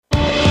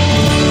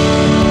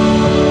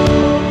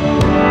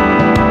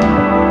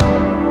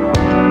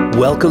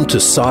Welcome to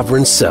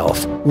Sovereign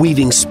Self,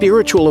 weaving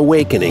spiritual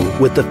awakening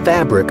with the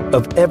fabric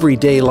of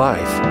everyday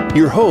life.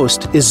 Your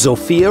host is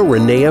Zofia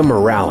Renea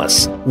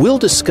Morales. We'll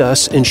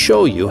discuss and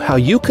show you how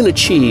you can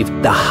achieve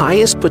the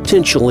highest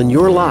potential in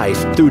your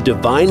life through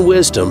divine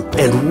wisdom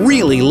and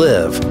really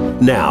live.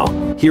 Now,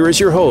 here is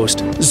your host,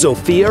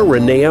 Zofia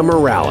Renea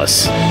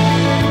Morales.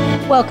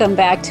 Welcome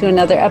back to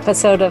another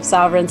episode of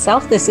Sovereign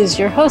Self. This is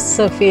your host,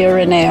 Zofia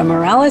Renea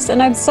Morales,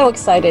 and I'm so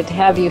excited to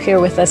have you here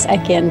with us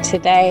again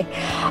today.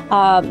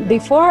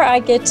 Before I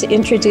get to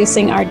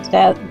introducing our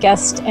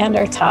guest and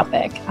our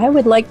topic, I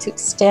would like to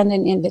extend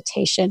an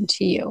invitation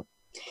to you.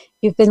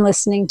 You've been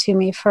listening to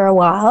me for a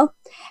while,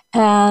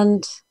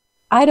 and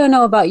I don't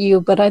know about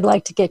you, but I'd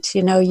like to get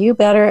to know you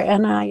better,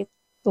 and I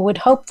would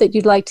hope that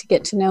you'd like to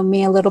get to know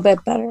me a little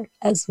bit better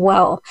as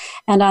well.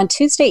 And on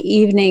Tuesday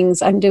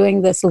evenings, I'm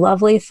doing this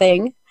lovely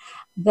thing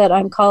that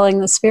I'm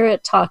calling the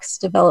Spirit Talks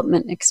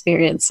Development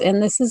Experience.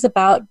 And this is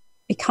about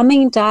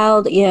becoming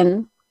dialed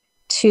in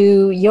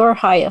to your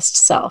highest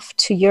self,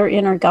 to your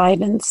inner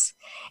guidance,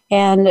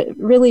 and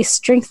really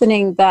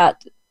strengthening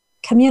that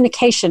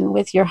communication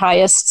with your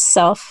highest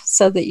self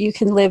so that you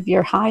can live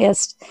your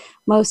highest,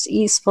 most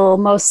easeful,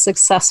 most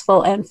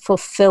successful, and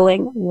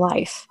fulfilling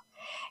life.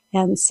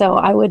 And so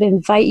I would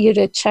invite you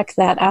to check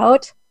that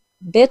out,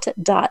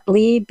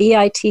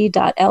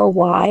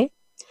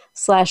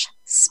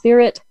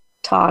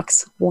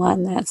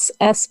 bit.ly/spirittalks1. That's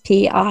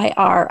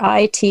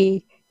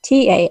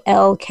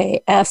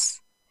SPIRITTALKS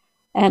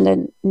and a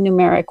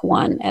numeric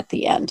 1 at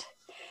the end.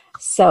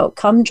 So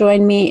come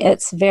join me.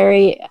 It's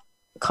very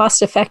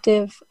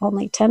cost-effective,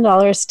 only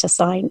 $10 to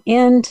sign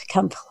in, to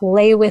come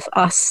play with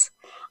us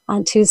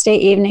on Tuesday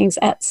evenings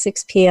at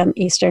 6 p.m.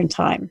 Eastern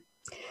Time.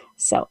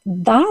 So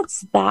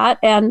that's that.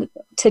 And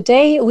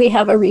today we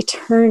have a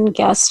return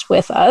guest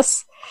with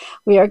us.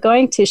 We are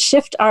going to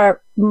shift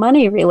our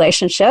money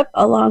relationship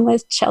along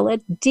with Chella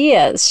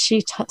Diaz.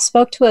 She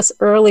spoke to us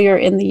earlier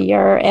in the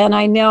year, and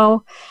I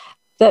know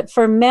that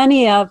for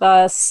many of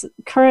us,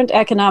 current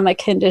economic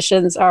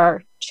conditions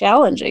are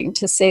challenging,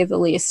 to say the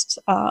least.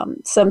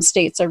 Some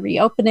states are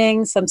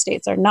reopening, some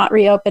states are not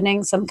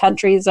reopening, some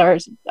countries are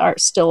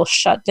still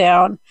shut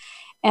down.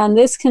 And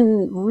this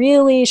can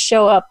really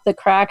show up the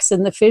cracks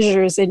and the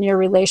fissures in your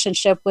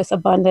relationship with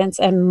abundance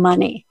and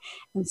money.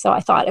 And so I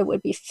thought it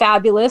would be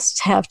fabulous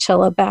to have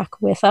Chella back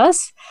with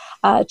us.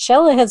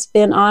 Chella has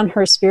been on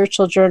her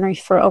spiritual journey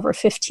for over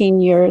 15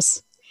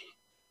 years.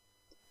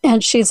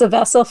 And she's a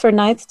vessel for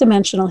ninth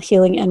dimensional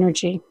healing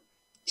energy.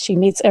 She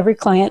meets every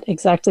client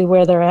exactly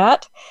where they're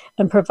at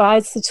and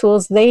provides the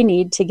tools they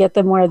need to get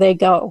them where they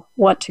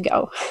want to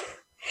go.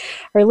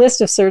 Her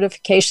list of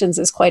certifications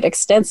is quite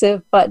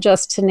extensive, but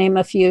just to name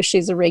a few,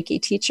 she's a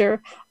Reiki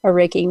teacher, a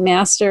Reiki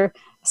master,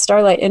 a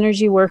Starlight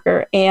energy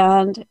worker,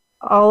 and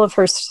all of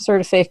her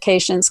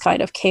certifications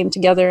kind of came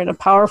together in a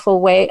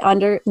powerful way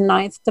under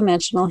ninth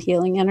dimensional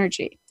healing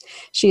energy.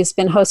 She has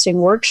been hosting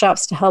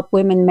workshops to help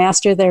women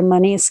master their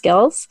money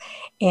skills,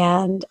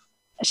 and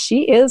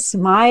she is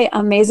my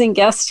amazing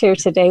guest here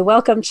today.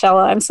 Welcome,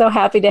 Chella. I'm so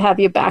happy to have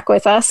you back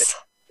with us.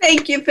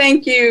 Thank you.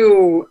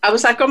 I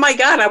was like, oh my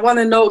God, I want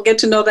to get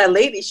to know that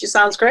lady. She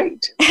sounds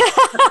great.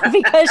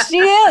 Because she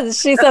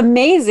is. She's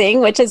amazing,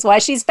 which is why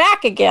she's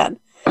back again.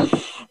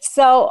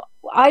 So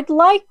I'd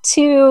like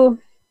to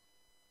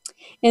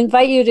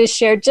invite you to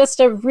share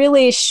just a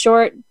really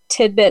short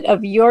tidbit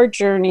of your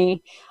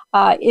journey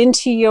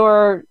into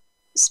your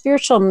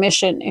spiritual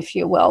mission, if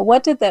you will.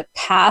 What did that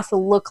path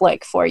look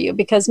like for you?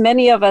 Because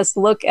many of us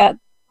look at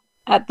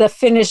the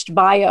finished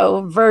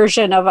bio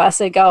version of us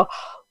and go,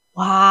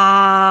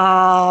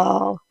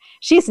 wow,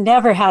 she's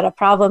never had a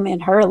problem in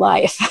her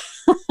life.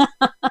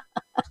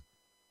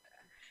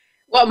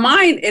 Well,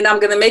 mine, and I'm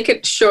going to make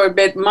it short,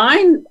 but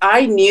mine,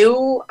 I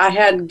knew I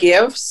had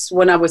gifts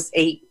when I was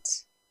 8.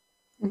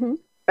 Mm-hmm.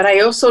 But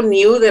I also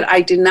knew that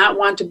I did not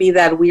want to be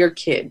that weird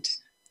kid.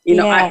 You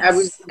know,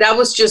 yes. That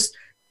was just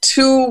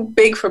too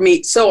big for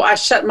me. So I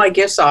shut my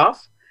gifts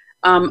off.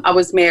 I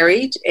was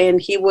married, and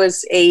he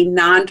was a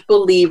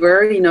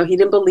non-believer. You know, he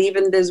didn't believe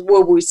in this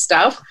woo-woo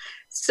stuff.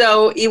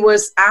 So it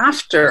was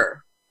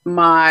after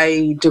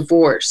my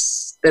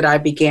divorce that I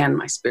began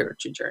my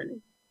spiritual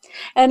journey.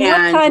 And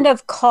what kind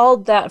of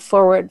called that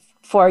forward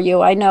for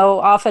you? I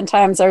know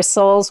oftentimes our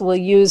souls will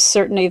use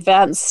certain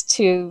events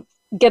to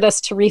get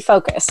us to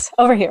refocus.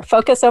 Over here,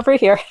 focus over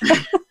here.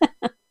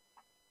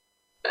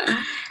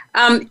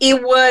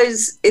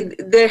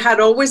 There had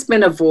always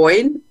been a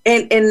void,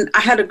 and I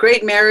had a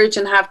great marriage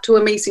and have 2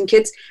 amazing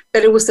kids,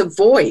 but it was a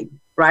void,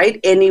 right?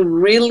 And it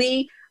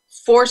really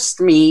forced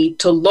me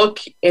to look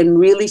and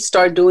really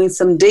start doing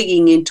some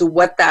digging into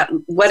what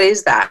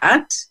is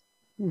that.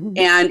 Mm-hmm.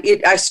 And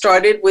I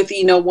started with,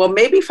 well,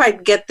 maybe if I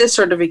get this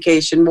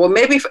certification, well,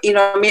 maybe,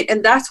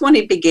 and that's when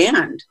it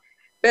began.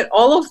 But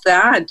all of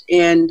that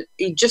and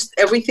just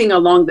everything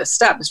along the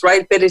steps,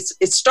 right? But it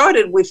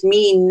started with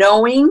me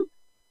knowing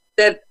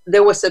that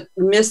there was a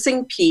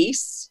missing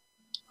piece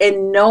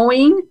and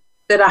knowing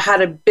that I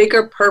had a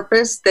bigger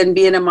purpose than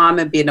being a mom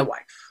and being a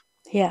wife.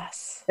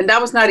 Yes. And that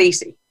was not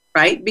easy,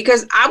 right?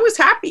 Because I was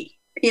happy.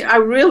 I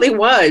really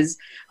was.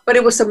 But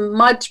it was a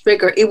much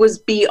bigger, it was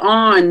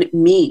beyond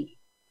me.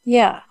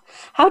 Yeah.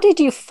 How did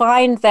you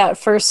find that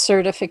first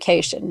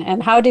certification?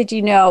 And how did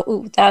you know,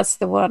 ooh, that's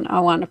the one I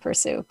want to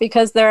pursue?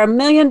 Because there are a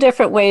million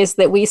different ways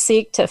that we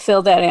seek to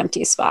fill that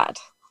empty spot.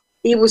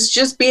 It was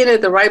just being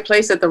at the right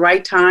place at the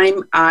right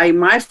time.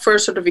 My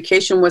first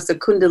certification was a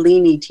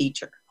Kundalini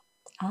teacher,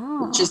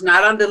 which is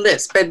not on the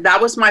list. But that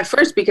was my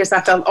first because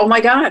I felt, oh my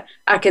God,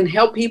 I can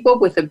help people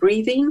with the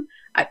breathing.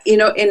 And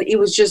it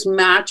was just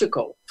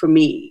magical for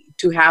me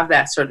to have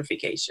that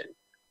certification.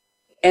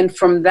 And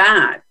from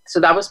that,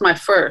 so that was my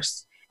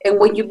first. And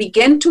when you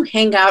begin to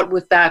hang out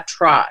with that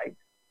tribe,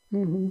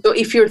 so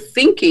if you're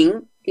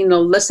thinking,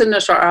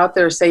 listeners are out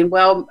there saying,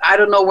 well, I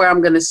don't know where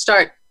I'm going to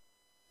start.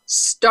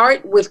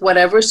 Start with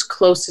whatever's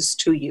closest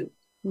to you,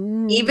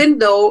 even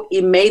though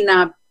it may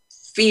not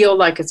feel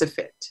like it's a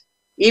fit,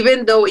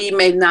 even though it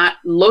may not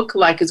look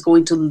like it's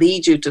going to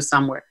lead you to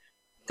somewhere.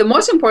 The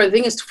most important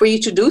thing is for you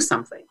to do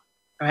something,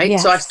 right?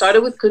 Yes. So I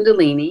started with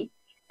Kundalini.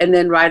 And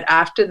then right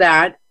after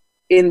that,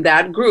 in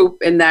that group,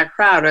 in that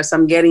crowd, as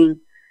I'm getting,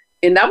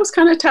 and that was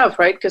kind of tough,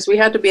 right? Because we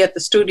had to be at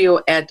the studio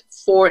at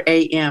 4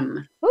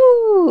 a.m.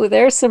 Ooh,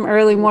 there's some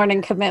early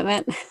morning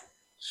commitment.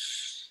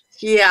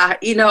 Yeah,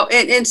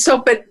 and so,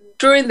 but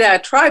during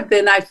that tribe,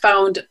 then I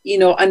found,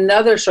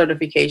 another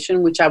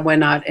certification, which I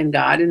went out and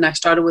got. And I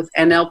started with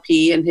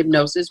NLP and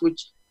hypnosis,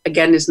 which,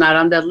 again, is not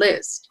on that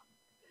list.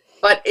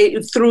 But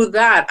through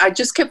that, I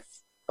just kept,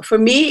 for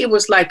me, it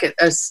was like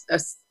a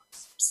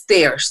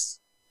stairs.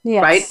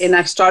 Yes. Right. And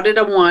I started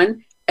on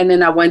one and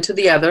then I went to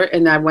the other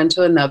and I went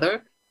to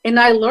another and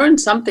I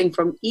learned something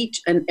from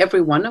each and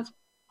every one of them.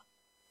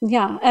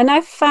 Yeah. And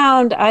I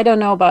found, I don't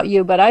know about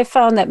you, but I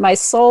found that my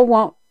soul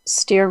won't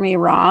steer me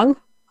wrong.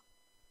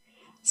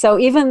 So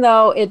even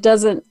though it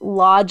doesn't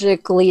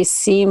logically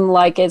seem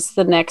like it's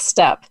the next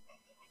step,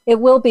 it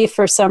will be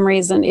for some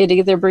reason. It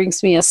either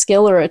brings me a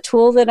skill or a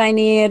tool that I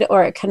need,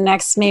 or it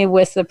connects me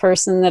with the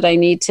person that I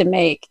need to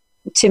meet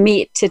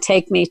to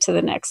take me to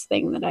the next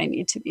thing that I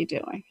need to be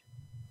doing.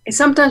 And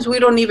sometimes we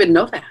don't even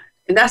know that.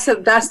 And that's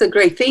the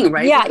great thing,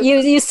 right? Yeah,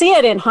 you see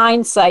it in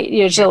hindsight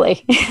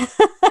usually.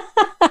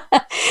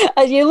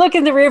 You look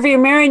in the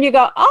rearview mirror and you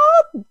go,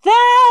 oh,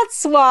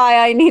 that's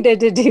why I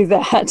needed to do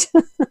that.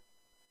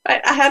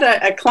 I had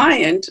a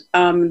client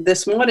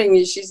this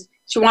morning.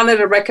 She wanted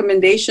a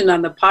recommendation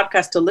on the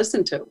podcast to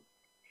listen to.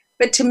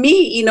 But to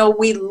me,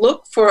 we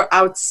look for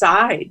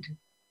outside,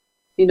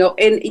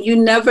 and you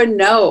never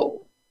know.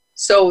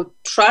 So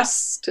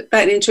trust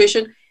that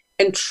intuition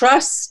and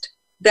trust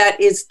that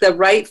it's the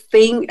right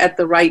thing at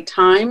the right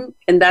time.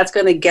 And that's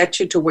going to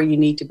get you to where you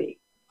need to be.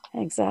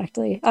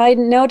 Exactly. I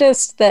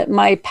noticed that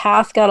my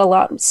path got a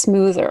lot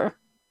smoother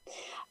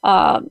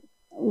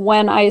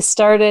when I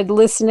started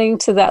listening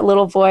to that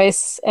little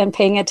voice and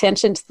paying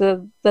attention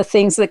to the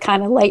things that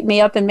kind of light me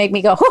up and make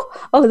me go,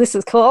 oh, this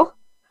is cool.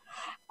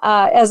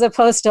 As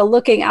opposed to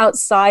looking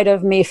outside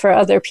of me for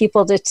other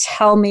people to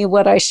tell me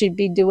what I should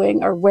be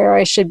doing or where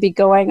I should be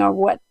going or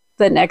what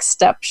the next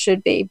step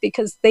should be,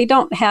 because they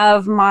don't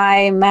have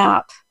my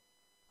map.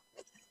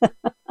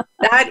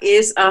 That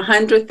is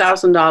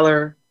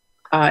 $100,000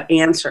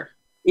 answer.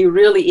 It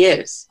really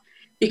is.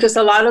 Because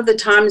a lot of the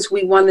times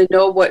we want to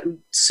know what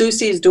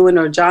Susie is doing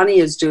or Johnny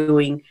is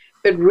doing.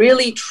 But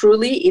really,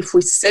 truly, if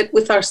we sit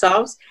with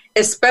ourselves,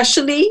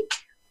 especially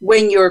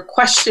when you're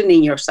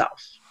questioning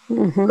yourself,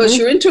 because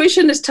your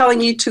intuition is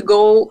telling you to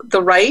go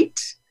the right,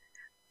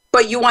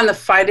 but you want to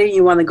fight it,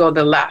 you want to go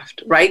the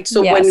left, right?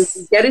 So when we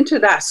get into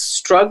that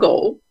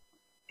struggle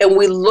and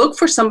we look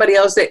for somebody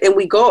else and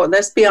we go,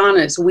 let's be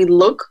honest, we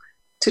look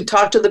to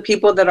talk to the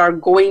people that are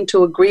going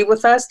to agree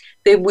with us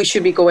that we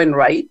should be going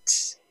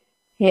right.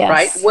 Yes.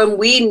 Right? When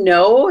we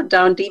know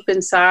down deep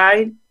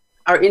inside,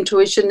 our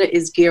intuition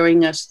is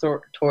gearing us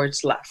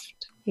towards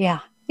left. Yeah.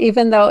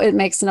 Even though it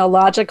makes no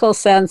logical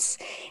sense.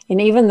 And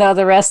even though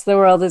the rest of the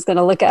world is going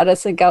to look at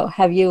us and go,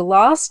 have you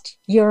lost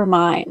your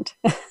mind?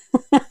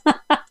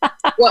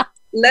 Well,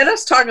 let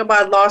us talk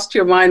about lost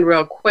your mind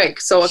real quick.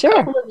 So a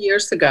couple of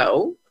years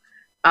ago,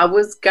 I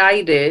was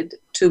guided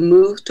to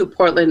move to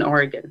Portland,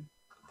 Oregon.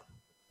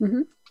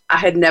 I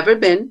had never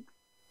been,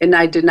 and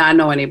I did not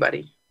know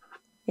anybody.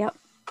 Yep.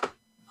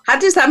 How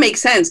does that make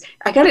sense?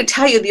 I got to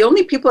tell you, the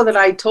only people that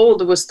I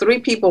told was 3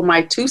 people,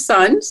 my 2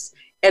 sons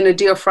and a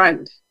dear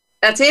friend.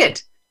 That's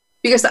it.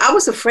 Because I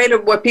was afraid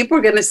of what people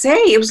were going to say.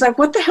 It was like,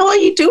 what the hell are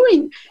you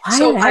doing? Why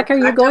the heck are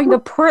you going to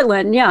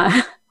Portland?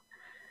 Yeah.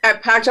 I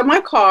packed up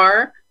my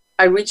car.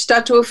 I reached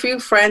out to a few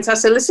friends. I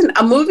said, listen,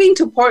 I'm moving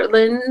to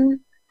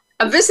Portland.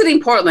 I'm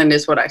visiting Portland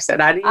is what I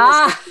said. I didn't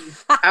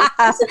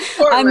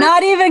I'm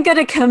not even going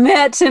to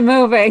commit to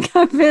moving.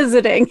 I'm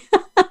visiting.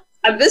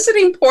 I'm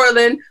visiting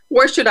Portland.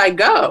 Where should I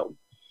go?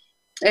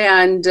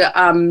 And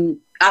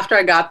after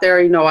I got there,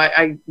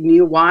 I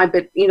knew why,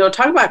 but,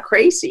 talk about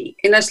crazy.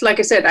 And that's, like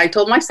I said, I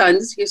told my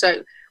sons, because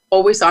I'm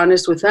always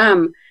honest with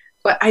them,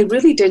 but I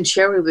really didn't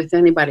share it with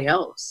anybody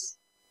else.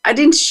 I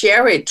didn't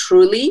share it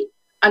truly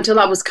until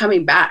I was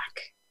coming back.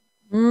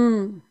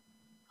 Right?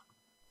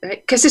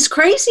 Because it's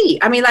crazy.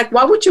 I mean, like,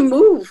 why would you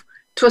move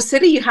to a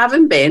city you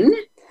haven't been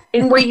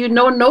and where you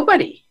know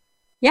nobody.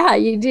 Yeah,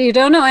 you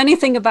don't know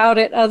anything about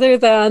it other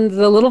than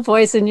the little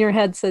voice in your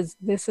head says,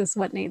 this is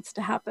what needs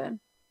to happen.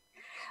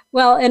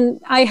 Well, and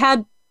I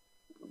had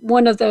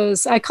one of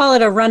those, I call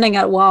it a running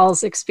at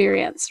walls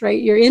experience,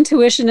 right? Your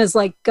intuition is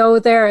like, go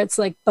there. It's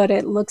like, but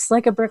it looks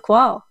like a brick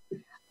wall.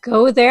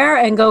 Go there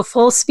and go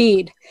full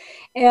speed.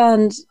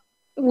 And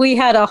we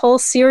had a whole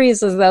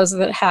series of those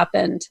that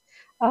happened.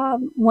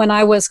 When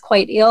I was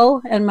quite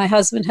ill and my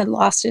husband had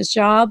lost his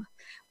job,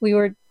 we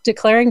were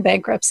declaring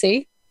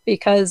bankruptcy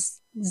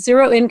because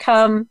zero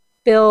income,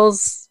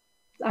 bills.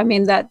 I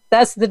mean,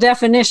 that's the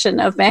definition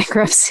of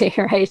bankruptcy,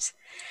 right?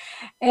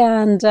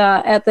 And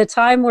at the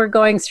time we're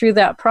going through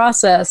that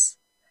process,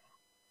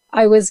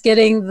 I was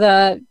getting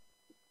the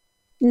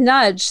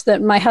nudge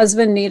that my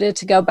husband needed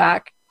to go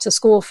back to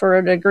school for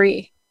a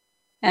degree.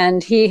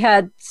 And he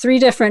had 3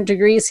 different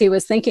degrees he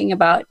was thinking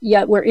about,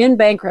 yet we're in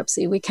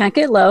bankruptcy. We can't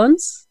get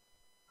loans.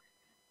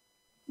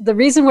 The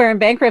reason we're in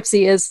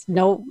bankruptcy is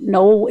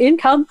no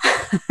income,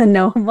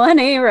 no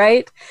money,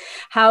 right?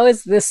 How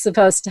is this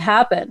supposed to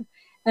happen?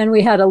 And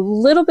we had a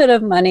little bit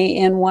of money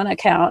in one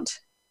account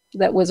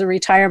that was a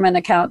retirement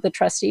account. The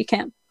trustee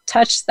can't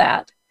touch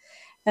that.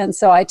 And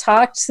so I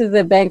talked to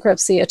the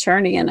bankruptcy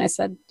attorney and I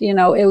said,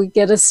 it would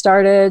get us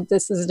started.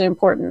 This is an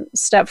important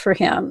step for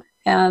him.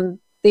 And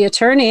the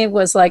attorney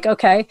was like,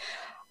 okay,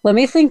 let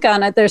me think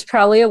on it. There's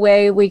probably a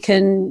way we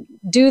can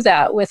do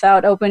that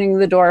without opening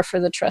the door for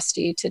the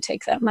trustee to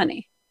take that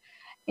money.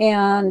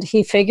 And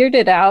he figured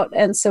it out.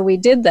 And so we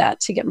did that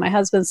to get my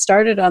husband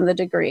started on the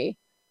degree.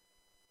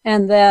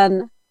 And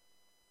then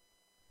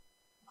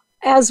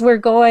as we're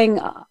going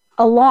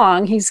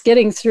along, he's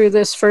getting through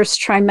this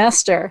first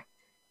trimester.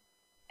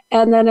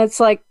 And then it's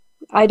like,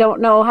 I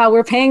don't know how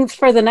we're paying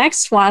for the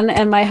next one.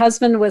 And my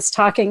husband was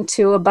talking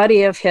to a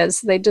buddy of his.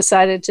 They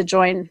decided to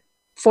join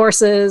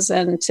forces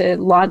and to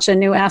launch a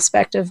new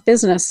aspect of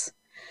business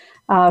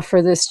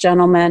for this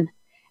gentleman.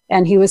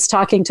 And he was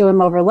talking to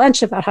him over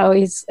lunch about how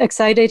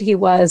excited he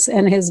was.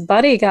 And his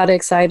buddy got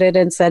excited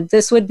and said,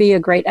 this would be a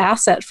great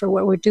asset for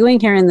what we're doing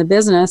here in the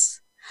business.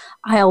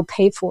 I'll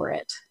pay for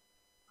it.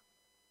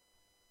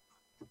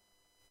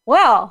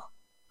 Well,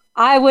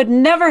 I would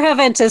never have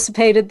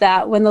anticipated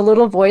that when the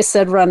little voice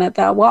said, run at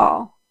that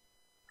wall.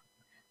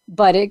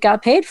 But it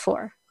got paid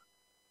for.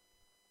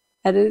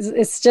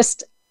 It's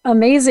just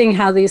amazing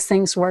how these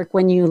things work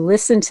when you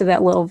listen to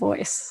that little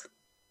voice.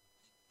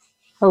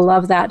 I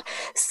love that.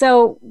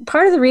 So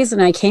part of the reason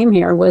I came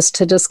here was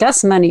to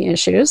discuss money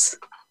issues.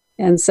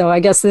 And so I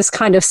guess this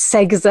kind of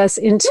segs us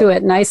into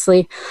it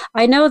nicely.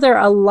 I know there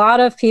are a lot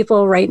of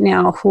people right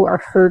now who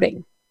are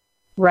hurting,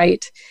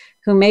 right?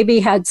 Who maybe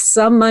had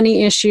some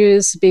money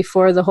issues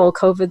before the whole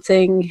COVID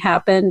thing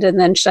happened, and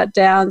then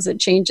shutdowns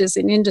and changes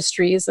in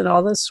industries and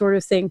all this sort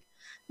of thing,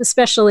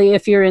 especially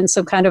if you're in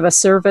some kind of a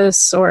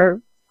service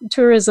or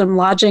tourism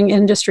lodging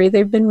industry.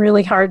 They've been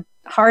really hard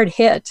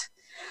hit.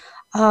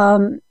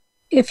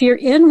 If you're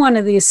in one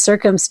of these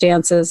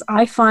circumstances,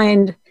 I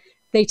find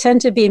they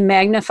tend to be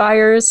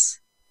magnifiers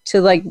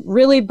to like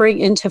really bring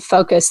into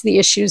focus the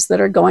issues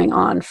that are going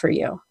on for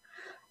you.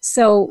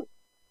 So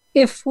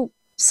if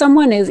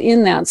someone is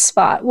in that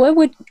spot,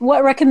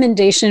 what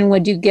recommendation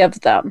would you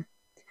give them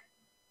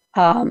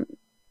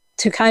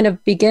to kind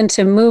of begin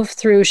to move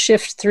through,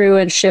 shift through,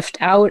 and shift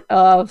out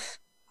of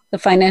the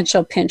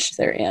financial pinch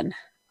they're in?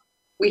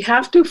 We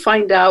have to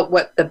find out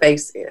what the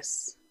base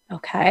is.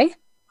 Okay,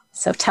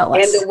 so tell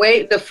us.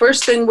 And the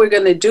first thing we're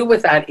going to do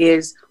with that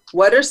is,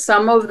 what are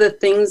some of the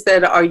things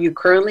that are you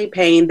currently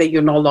paying that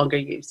you're no longer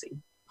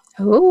using?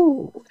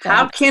 Oh,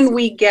 how can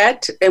we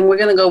get? And we're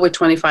going to go with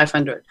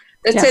 $2,500.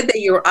 Let's say that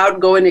your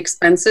outgoing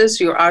expenses,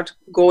 your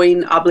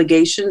outgoing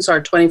obligations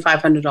are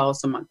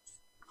 $2,500 a month.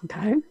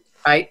 Okay.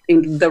 Right?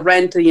 And the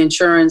rent, the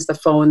insurance, the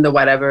phone, the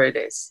whatever it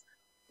is.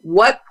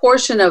 What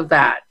portion of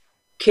that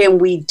can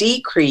we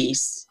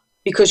decrease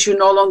because you're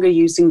no longer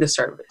using the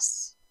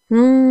service?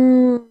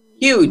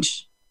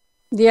 Huge.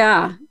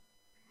 Yeah.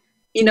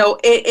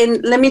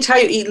 And let me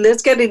tell you,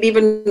 let's get it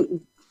even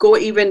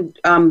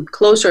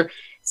closer.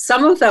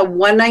 Some of that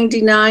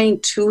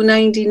 $199,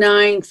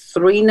 $299,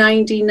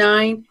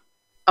 $399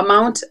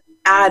 amounts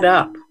add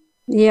up.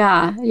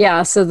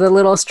 Yeah. So the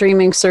little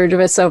streaming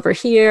service over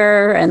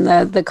here and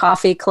the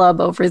coffee club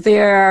over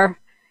there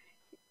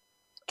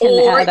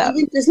can add up.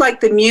 Even just like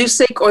the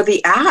music or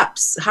the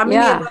apps. How many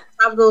of us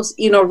have those,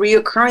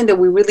 reoccurring that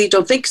we really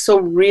don't think? So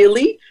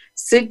really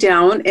sit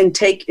down and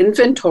take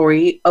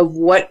inventory of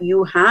what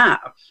you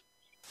have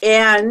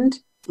and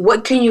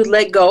what can you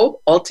let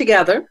go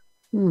altogether.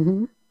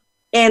 Mm-hmm.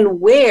 And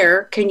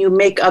where can you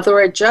make other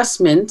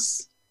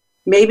adjustments?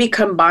 Maybe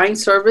combine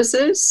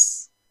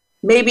services.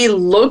 Maybe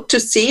look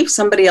to see if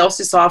somebody else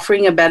is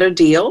offering a better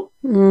deal.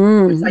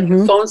 Mm-hmm. Like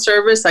your phone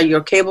service, like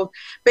your cable.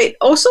 But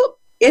also,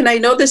 and I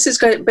know this is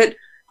good, but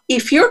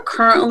if you're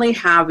currently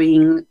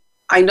having,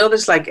 I know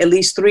there's like at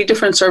least 3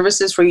 different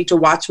services for you to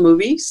watch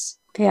movies.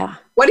 Yeah.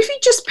 What if you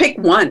just pick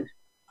one?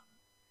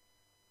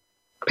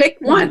 Pick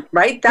one,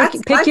 right?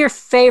 Pick your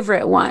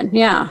favorite one.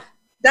 Yeah.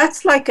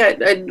 That's like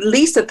at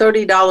least a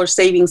 $30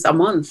 savings a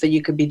month that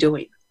you could be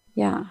doing.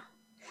 Yeah.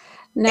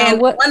 Now,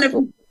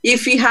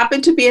 if you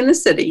happen to be in a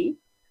city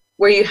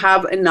where you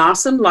have an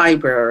awesome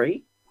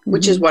library,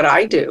 which is what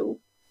I do,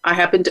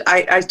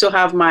 I still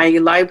have my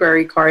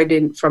library card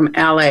from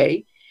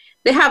LA.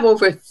 They have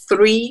over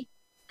 3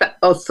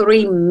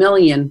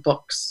 million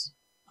books.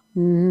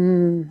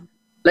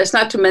 Let's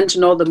not to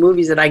mention all the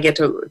movies that I get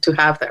to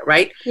have there,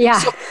 right? Yeah.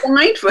 So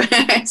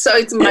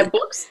it's my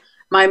books,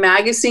 my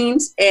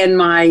magazines, and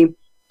my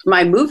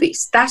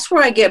movies. That's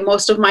where I get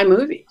most of my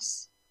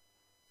movies.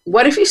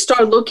 What if you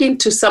start looking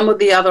to some of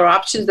the other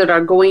options that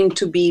are going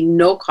to be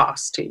no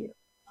cost to you?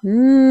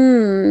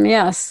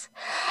 Yes.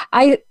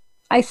 I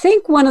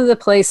think one of the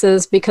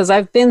places, because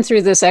I've been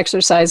through this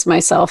exercise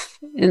myself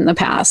in the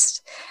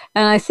past,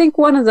 and I think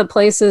one of the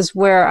places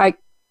where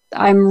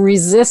I'm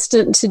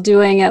resistant to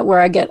doing it, where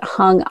I get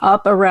hung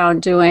up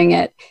around doing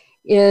it,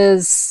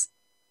 is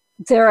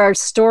there are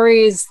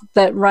stories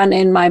that run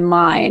in my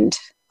mind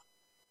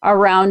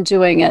around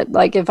doing it.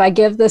 Like, if I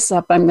give this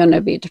up, I'm going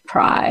to be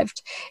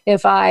deprived.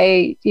 If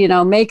I,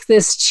 make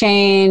this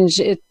change,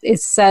 it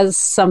says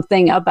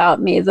something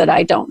about me that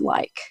I don't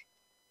like.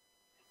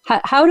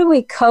 How do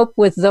we cope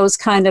with those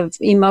kind of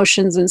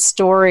emotions and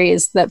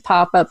stories that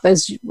pop up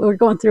as we're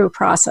going through a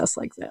process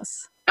like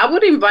this? I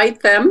would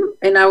invite them,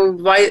 and I would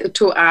invite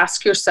to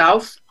ask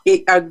yourself,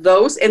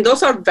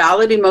 those are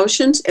valid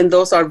emotions and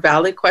those are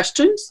valid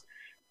questions,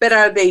 but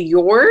are they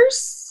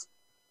yours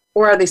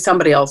or are they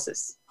somebody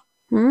else's?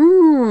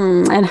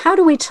 And how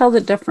do we tell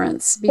the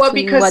difference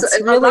between what's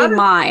really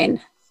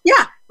mine?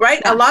 Yeah, right.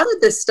 Yeah. A lot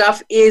of this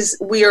stuff is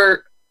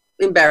we're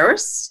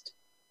embarrassed.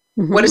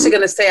 What is it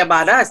going to say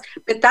about us?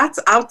 But that's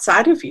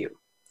outside of you.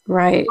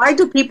 Right. Why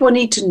do people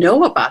need to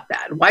know about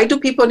that? Why do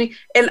people need,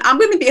 and I'm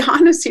going to be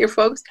honest here,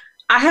 folks,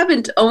 I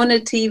haven't owned a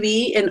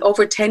TV in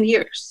over 10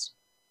 years.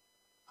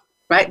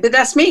 Right. But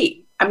that's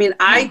me. I mean,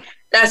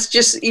 that's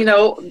just,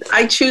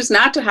 I choose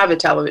not to have a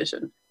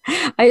television.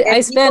 I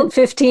spent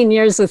 15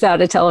 years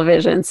without a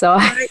television, so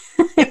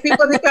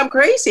people think I'm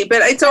crazy,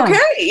 but it's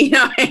okay.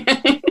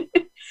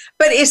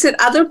 But is it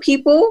other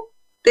people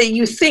that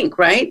you think,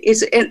 right?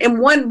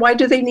 Why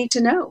do they need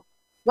to know?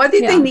 Why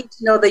do they need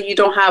to know that you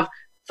don't have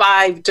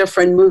 5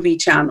 different movie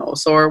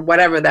channels or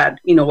whatever that,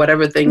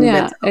 whatever thing?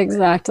 Yeah,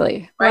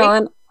 exactly. Right? Well,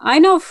 and I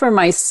know for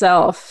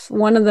myself,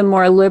 one of the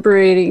more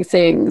liberating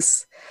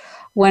things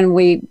when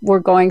we were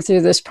going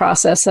through this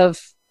process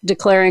of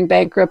declaring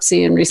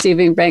bankruptcy and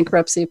receiving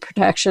bankruptcy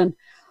protection,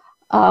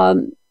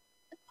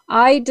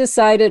 I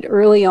decided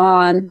early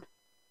on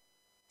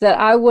that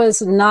I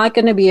was not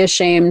going to be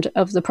ashamed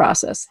of the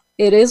process.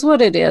 It is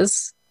what it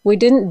is. We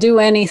didn't do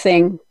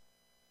anything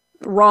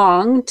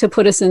wrong to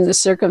put us in this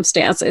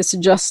circumstance. It's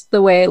just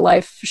the way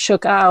life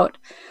shook out.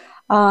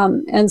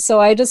 And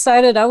so I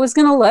decided I was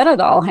going to let it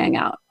all hang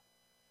out.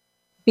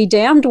 Be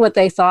damned what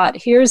they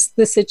thought. Here's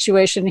the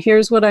situation.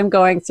 Here's what I'm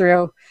going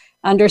through.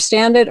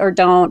 Understand it or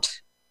don't,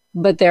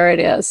 but there it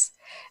is.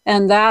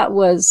 And that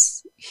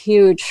was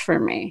huge for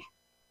me.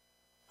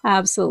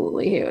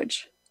 Absolutely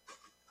huge.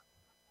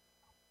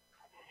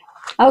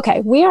 Okay,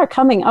 we are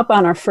coming up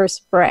on our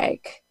first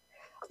break.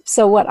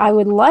 So what I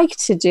would like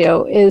to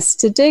do is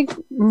to dig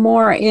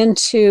more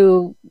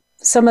into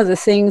some of the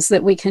things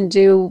that we can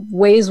do,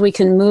 ways we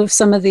can move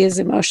some of these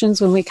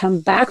emotions when we come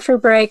back for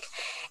break.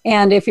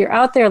 And if you're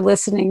out there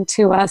listening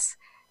to us,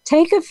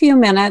 take a few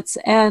minutes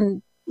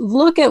and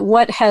look at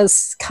what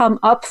has come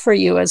up for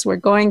you as we're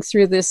going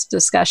through this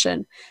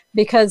discussion,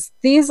 because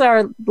these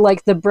are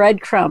like the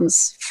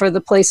breadcrumbs for the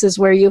places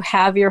where you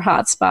have your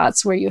hot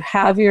spots, where you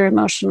have your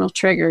emotional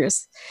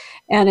triggers.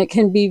 And it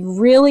can be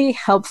really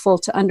helpful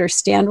to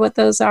understand what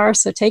those are.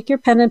 So take your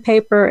pen and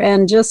paper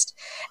and just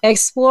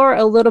explore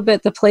a little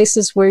bit the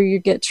places where you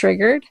get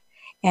triggered,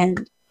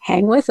 and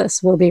hang with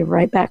us. We'll be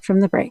right back from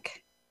the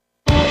break.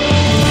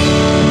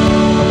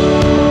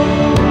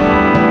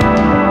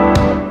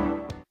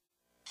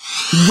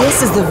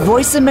 This is the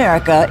Voice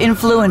America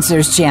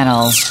Influencers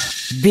Channel.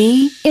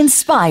 Be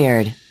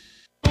inspired.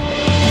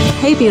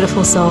 Hey,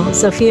 beautiful soul.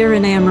 Sophia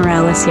Renea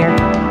Morales here.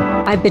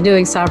 I've been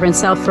doing Sovereign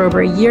Self for over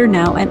a year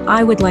now, and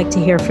I would like to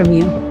hear from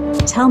you.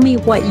 Tell me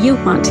what you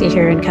want to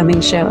hear in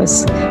coming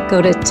shows.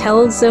 Go to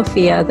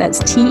TellZophia, that's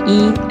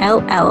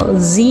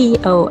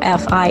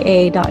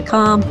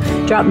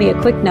TellZophia.com. Drop me a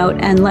quick note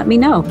and let me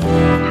know.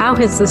 How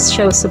has this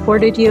show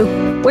supported you?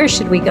 Where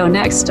should we go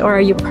next? Or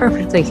are you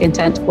perfectly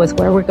content with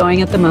where we're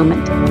going at the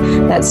moment?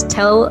 That's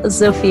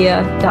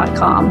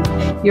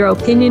TellZophia.com. Your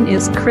opinion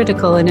is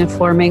critical in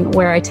informing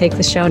where I take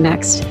the show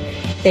next.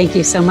 Thank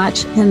you so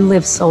much, and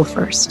live soul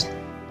first.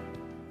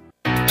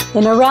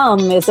 Inner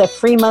Realm is a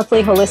free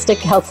monthly holistic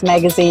health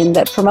magazine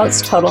that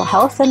promotes total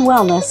health and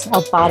wellness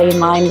of body,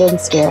 mind, and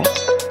spirit.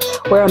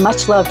 We're a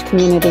much-loved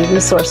community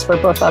resource for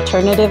both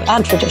alternative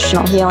and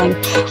traditional healing.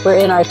 We're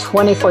in our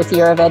 24th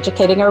year of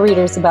educating our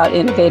readers about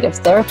innovative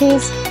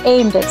therapies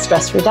aimed at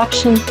stress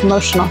reduction,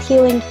 emotional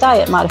healing,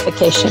 diet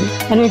modification,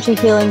 energy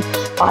healing,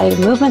 body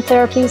movement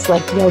therapies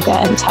like yoga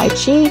and Tai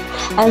Chi,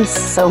 and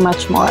so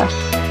much more.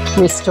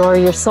 Restore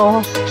your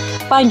soul,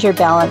 Find your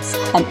balance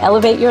and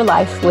elevate your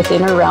life with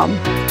Inner Realm.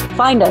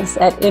 Find us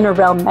at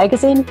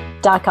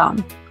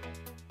innerrealmmagazine.com.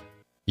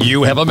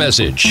 You have a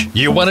message.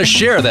 You want to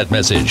share that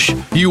message.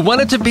 You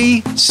want it to be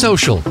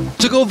social,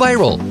 to go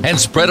viral, and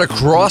spread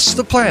across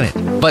the planet.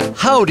 But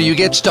how do you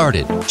get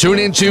started? Tune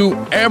into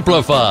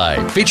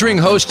Amplify, featuring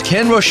host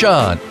Ken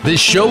Rochon.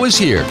 This show is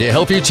here to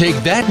help you take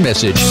that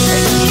message.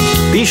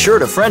 Be sure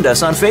to friend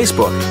us on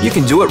Facebook. You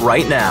can do it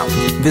right now.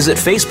 Visit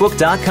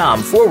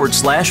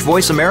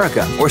facebook.com/Voice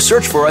America or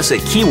search for us at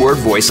keyword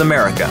Voice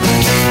America.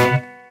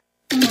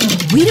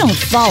 We don't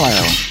follow,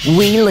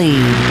 we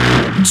lead.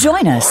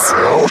 Join us,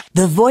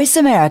 the Voice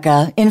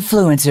America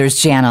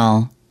Influencers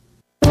Channel.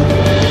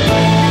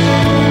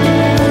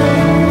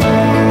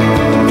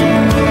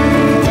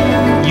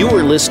 You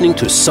are listening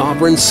to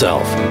Sovereign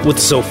Self with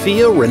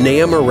Sophia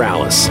Renea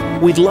Morales.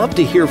 We'd love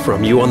to hear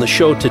from you on the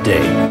show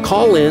today.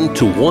 Call in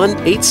to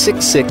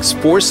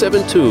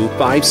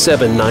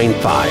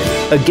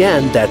 1-866-472-5795.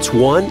 Again, that's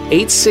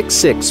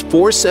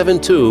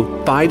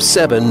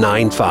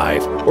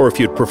 1-866-472-5795. Or if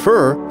you'd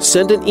prefer,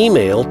 send an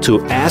email to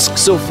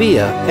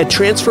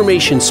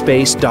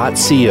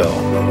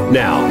asksophia@transformationspace.co.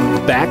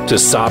 Now, back to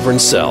Sovereign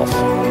Self.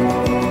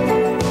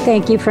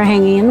 Thank you for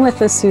hanging in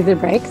with us through the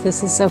break.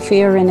 This is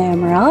Sophia Renea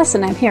Morales,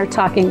 and I'm here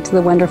talking to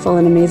the wonderful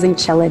and amazing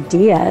Chella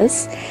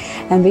Diaz.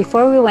 And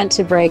before we went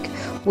to break,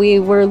 we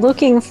were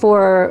looking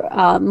for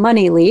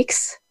money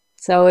leaks.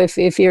 So if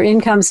your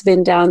income's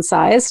been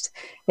downsized,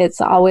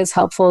 it's always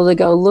helpful to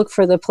go look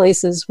for the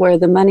places where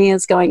the money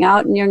is going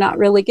out and you're not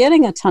really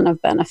getting a ton of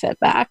benefit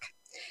back,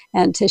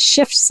 and to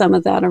shift some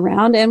of that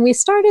around. And we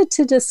started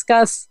to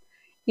discuss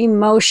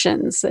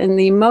emotions and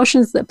the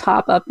emotions that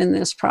pop up in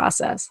this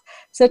process.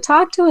 So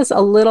talk to us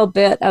a little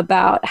bit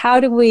about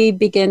how do we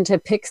begin to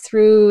pick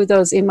through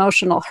those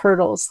emotional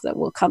hurdles that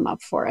will come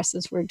up for us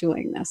as we're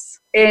doing this.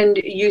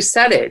 And you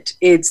said it,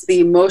 it's the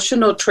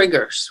emotional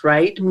triggers,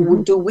 right?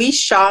 Mm-hmm. Do we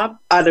shop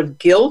out of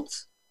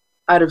guilt,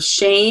 out of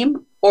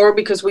shame, or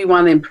because we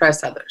want to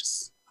impress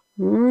others?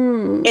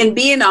 And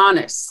being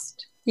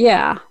honest.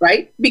 Yeah.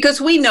 Right? Because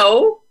we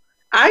know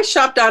I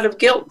shopped out of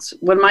guilt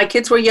when my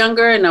kids were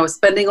younger and I was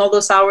spending all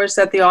those hours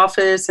at the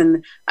office,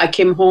 and I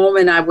came home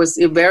and I was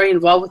very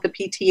involved with the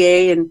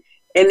PTA and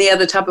any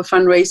other type of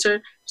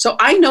fundraiser. So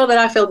I know that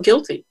I felt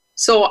guilty.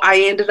 So I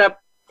ended up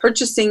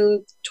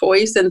purchasing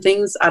toys and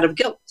things out of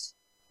guilt.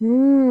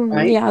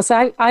 Right? Yes,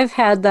 I've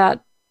had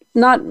that,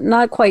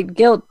 not quite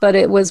guilt, but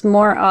it was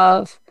more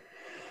of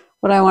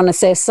what I want to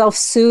say,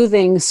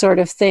 self-soothing sort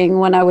of thing.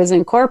 When I was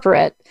in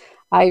corporate,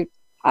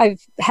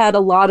 I've had a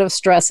lot of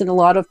stress and a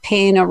lot of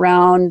pain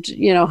around,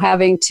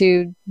 having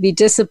to be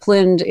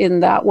disciplined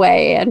in that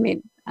way.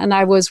 And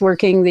I was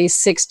working these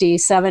 60,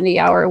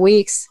 70-hour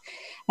weeks.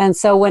 And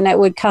so when it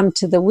would come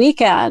to the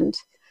weekend,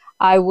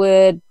 I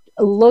would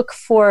look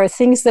for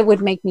things that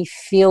would make me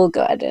feel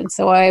good. And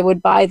so I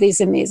would buy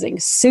these amazing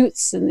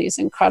suits and these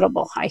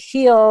incredible high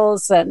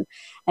heels and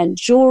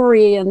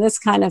jewelry and this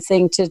kind of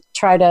thing to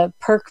try to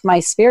perk my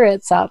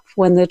spirits up,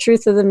 when the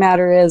truth of the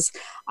matter is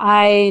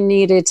I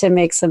needed to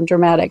make some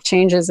dramatic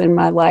changes in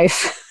my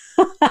life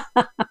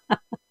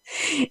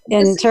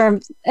in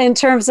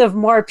terms of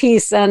more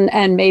peace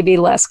and maybe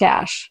less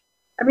cash.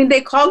 I mean,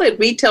 they call it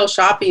retail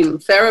shopping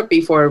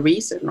therapy for a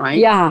reason, right?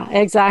 Yeah,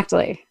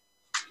 exactly.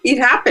 It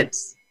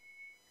happens.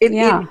 It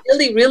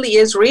really, really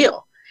is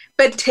real.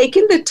 But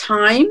taking the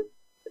time,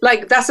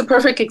 like that's a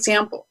perfect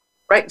example,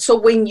 right? So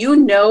when you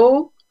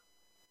know,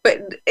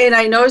 and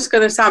I know it's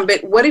going to sound,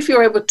 but what if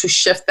you're able to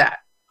shift that?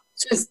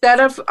 So instead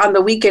of on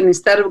the weekend,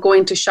 instead of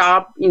going to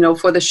shop,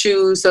 for the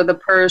shoes or the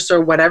purse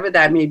or whatever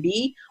that may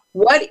be,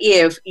 what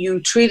if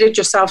you treated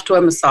yourself to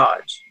a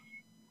massage?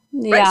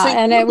 Yeah, right? So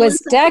and it was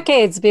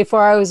decades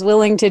before I was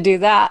willing to do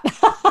that.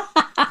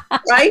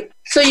 Right?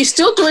 So you're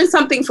still doing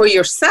something for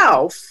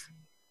yourself,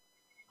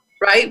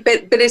 right?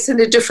 But it's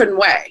in a different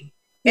way.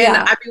 And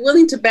I'd be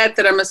willing to bet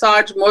that a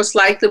massage most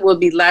likely will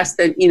be less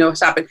than,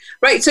 shopping.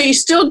 Right? So you're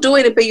still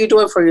doing it, but you're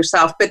doing it for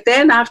yourself. But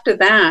then after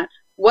that,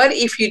 what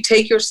if you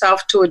take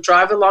yourself to a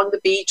drive along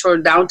the beach or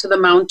down to the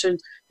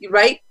mountains,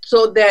 right?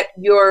 So that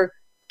you're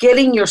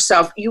getting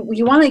yourself, you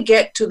want to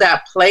get to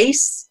that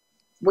place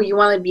where you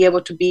want to be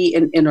able to be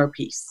in inner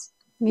peace.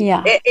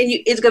 Yeah. And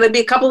it's going to be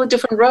a couple of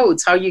different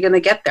roads. How are you going to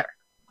get there?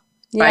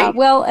 Yeah. Right?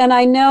 Well, and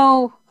I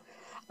know,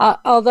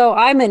 although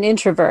I'm an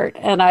introvert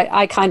and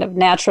I kind of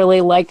naturally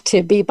like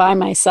to be by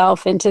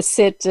myself and to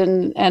sit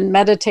and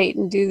meditate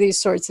and do these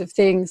sorts of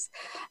things,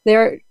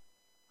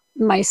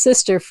 my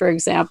sister, for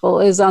example,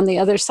 is on the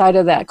other side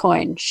of that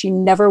coin. She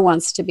never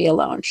wants to be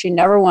alone. She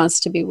never wants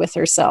to be with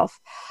herself.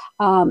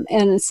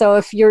 And so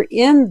if you're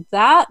in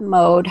that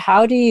mode,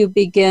 how do you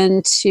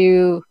begin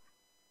to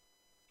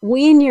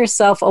wean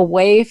yourself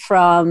away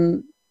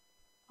from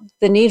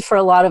the need for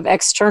a lot of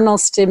external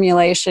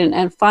stimulation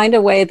and find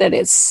a way that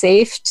it's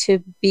safe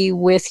to be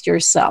with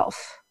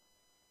yourself?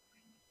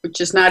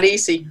 Which is not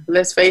easy.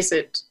 Let's face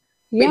it.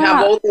 Yeah. We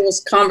have all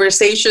those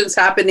conversations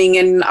happening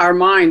in our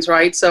minds,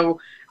 right? So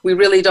we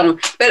really don't.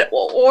 But,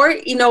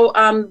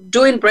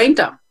 doing brain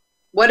dump.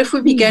 What if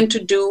we begin to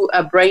do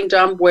a brain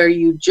dump where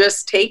you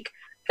just take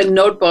a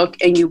notebook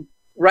and you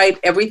write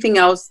everything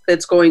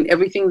that's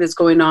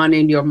going on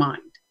in your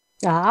mind.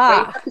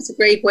 Ah, It's a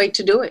great way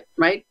to do it,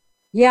 right?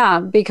 yeah,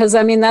 because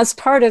I mean, that's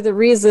part of the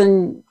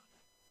reason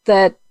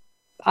that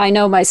I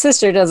know my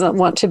sister doesn't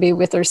want to be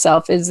with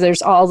herself is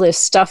there's all this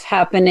stuff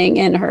happening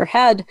in her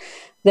head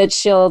that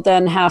she'll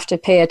then have to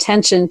pay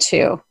attention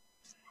to.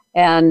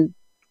 And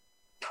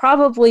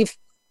probably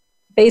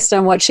based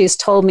on what she's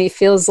told me,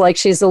 feels like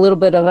she's a little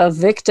bit of a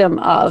victim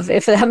of,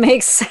 if that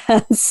makes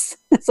sense.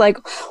 It's like,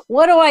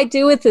 what do I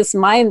do with this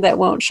mind that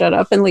won't shut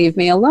up and leave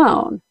me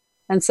alone?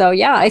 And so,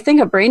 yeah, I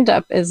think a brain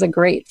dump is a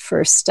great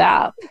first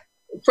step.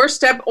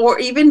 Or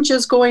even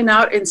just going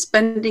out and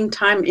spending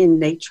time in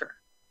nature.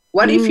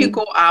 What if you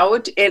go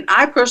out, and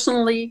I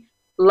personally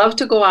love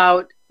to go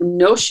out,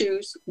 no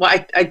shoes. Well,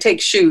 I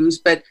take shoes,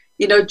 but,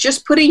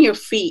 just putting your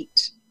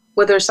feet,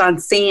 whether it's on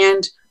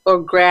sand or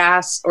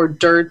grass or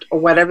dirt or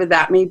whatever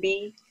that may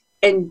be,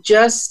 and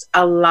just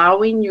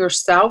allowing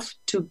yourself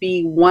to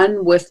be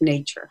one with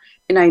nature.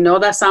 And I know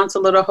that sounds a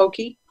little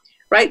hokey,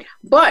 right?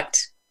 But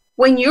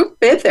when you've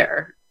been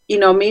there,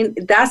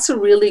 that's a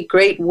really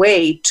great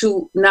way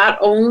to not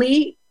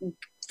only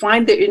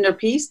find the inner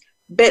peace,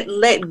 but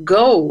let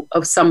go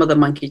of some of the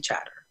monkey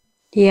chatter.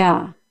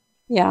 Yeah.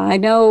 Yeah. I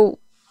know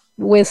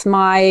with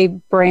my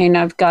brain,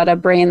 I've got a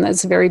brain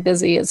that's very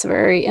busy. It's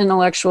very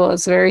intellectual.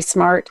 It's very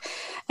smart.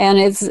 And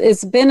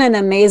it's been an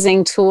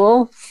amazing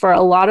tool for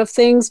a lot of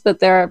things, but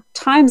there are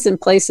times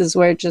and places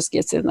where it just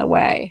gets in the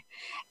way.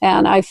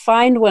 And I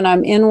find when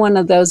I'm in one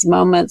of those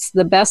moments,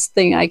 the best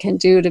thing I can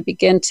do to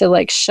begin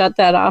to shut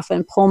that off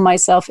and pull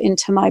myself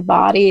into my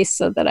body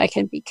so that I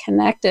can be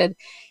connected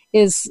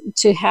is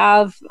to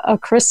have a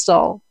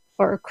crystal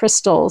or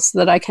crystals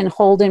that I can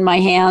hold in my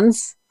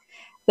hands,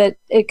 that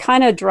it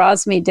kind of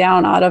draws me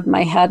down out of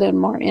my head and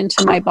more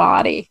into my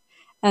body.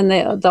 And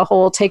the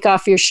whole take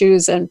off your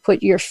shoes and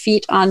put your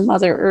feet on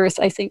Mother Earth,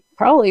 I think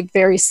probably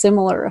very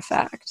similar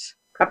effect.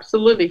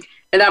 Absolutely.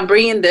 And I'm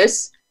bringing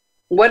this.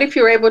 What if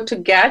you're able to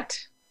get,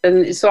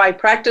 and so I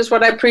practice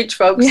what I preach,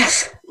 folks.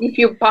 Yes. If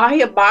you buy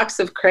a box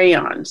of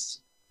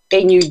crayons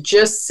and you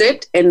just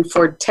sit and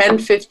for 10,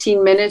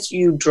 15 minutes,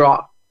 you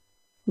draw.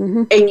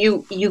 Mm-hmm. And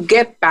you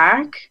get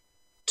back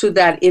to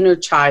that inner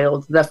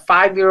child, the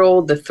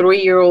 5-year-old, the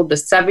 3-year-old, the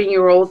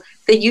 7-year-old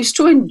that used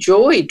to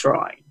enjoy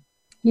drawing.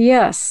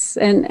 Yes.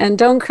 And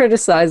don't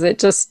criticize it.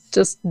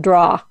 Just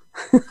draw.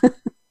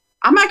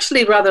 I'm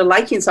actually rather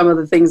liking some of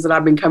the things that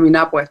I've been coming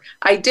up with.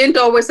 I didn't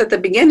always at the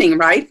beginning,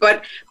 right?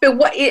 But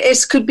what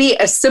it could be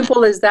as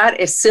simple as that,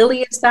 as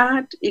silly as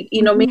that.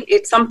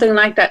 It's something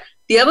like that.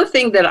 The other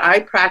thing that I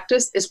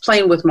practice is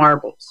playing with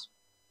marbles.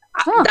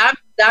 Huh.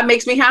 That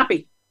makes me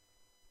happy.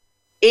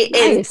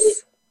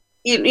 Nice.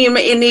 And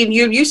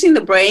you're using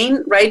the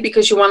brain, right?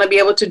 Because you want to be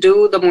able to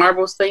do the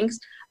marbles things.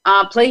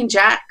 Playing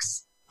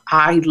jacks.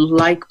 I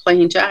like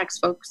playing jacks,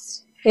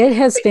 folks. It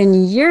has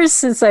been years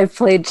since I've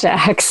played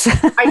jacks.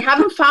 I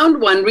haven't found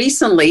one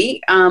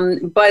recently,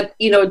 but,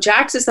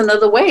 jacks is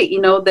another way,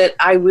 that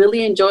I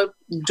really enjoy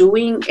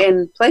doing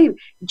and playing.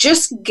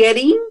 Just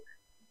getting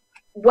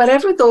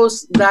whatever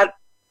that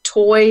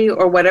toy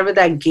or whatever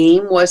that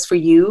game was for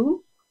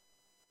you,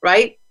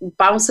 right?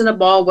 Bouncing a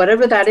ball,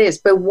 whatever that is.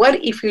 But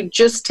what if you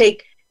just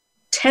take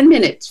 10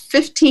 minutes,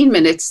 15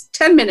 minutes,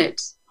 10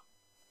 minutes,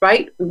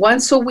 right?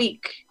 Once a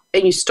week,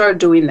 and you start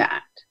doing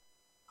that.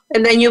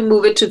 And then you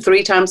move it to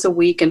 3 times a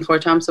week and 4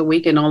 times a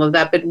week and all of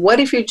that. But what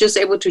if you're just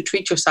able to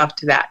treat yourself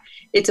to that?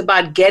 It's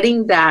about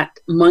getting that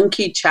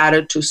monkey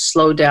chatter to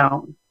slow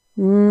down.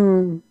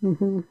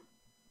 Mm-hmm.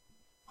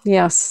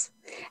 Yes.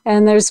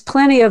 And there's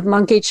plenty of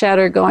monkey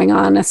chatter going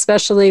on,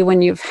 especially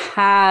when you've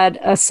had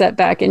a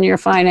setback in your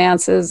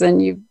finances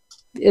and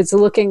it's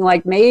looking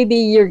like maybe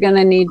you're going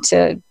to need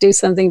to do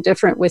something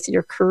different with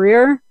your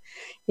career.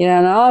 You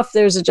don't know if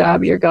there's a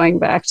job you're going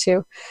back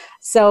to.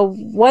 So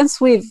once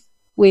we've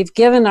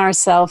given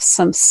ourselves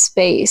some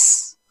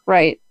space,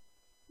 right,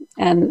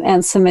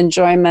 and some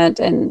enjoyment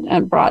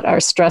and brought our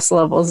stress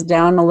levels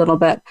down a little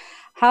bit,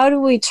 how do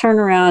we turn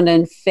around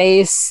and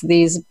face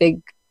these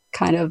big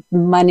kind of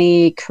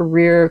money,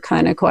 career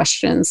kind of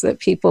questions that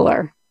people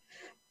are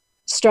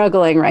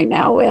struggling right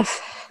now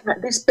with?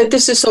 But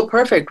this is so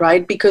perfect,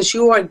 right? Because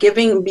you are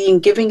being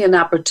given an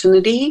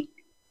opportunity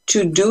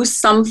to do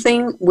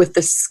something with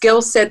the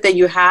skill set that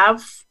you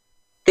have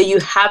that you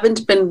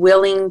haven't been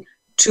willing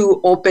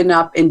to open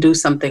up and do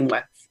something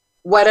with,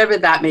 whatever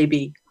that may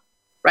be,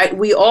 right?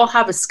 We all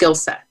have a skill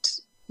set.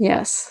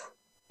 Yes.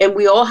 And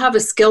we all have a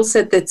skill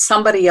set that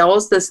somebody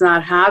else does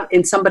not have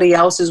and somebody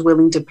else is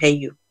willing to pay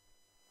you.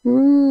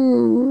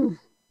 Mm-hmm.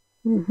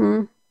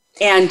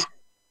 And,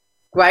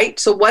 right?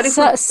 So what if...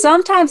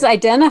 sometimes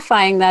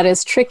identifying that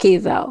is tricky,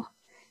 though,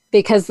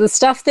 because the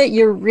stuff that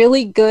you're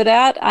really good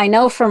at, I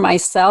know for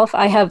myself,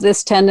 I have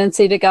this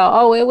tendency to go,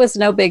 oh, it was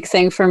no big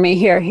thing for me.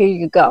 Here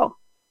you go.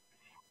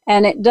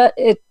 And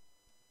it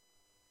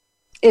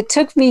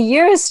took me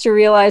years to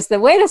realize that,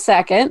 wait a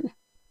second,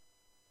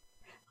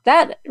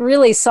 that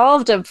really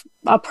solved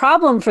a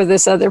problem for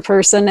this other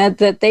person, and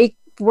that they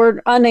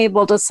were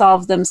unable to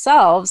solve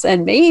themselves.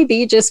 And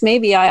maybe, just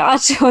maybe, I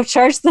ought to have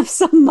charged them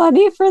some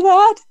money for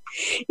that,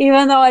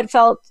 even though it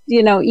felt,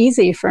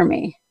 easy for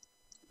me.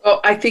 Well,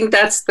 I think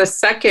that's the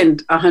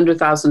second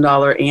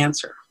 $100,000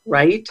 answer,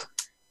 right?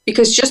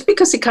 Because just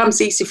because it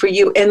comes easy for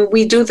you, and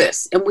we do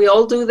this, and we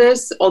all do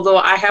this, although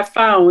I have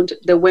found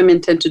that women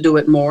tend to do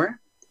it more.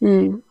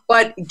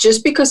 But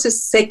just because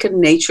it's second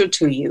nature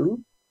to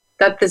you,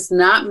 that does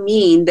not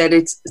mean that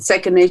it's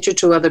second nature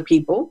to other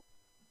people,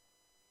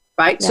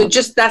 right? Yeah. So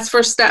just that's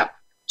first step.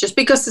 Just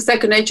because it's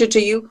second nature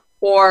to you,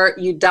 or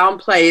you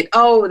downplay it,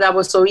 oh, that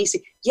was so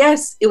easy.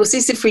 Yes, it was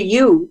easy for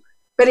you,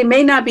 but it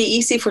may not be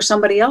easy for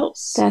somebody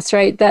else. That's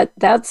right.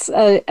 That's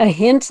a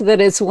hint that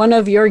it's one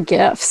of your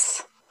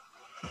gifts.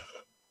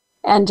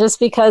 And just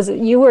because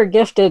you were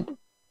gifted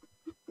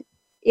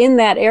in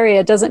that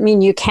area doesn't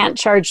mean you can't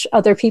charge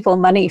other people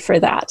money for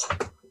that.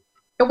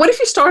 And what if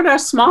you start out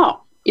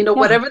small?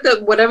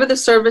 Whatever the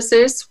service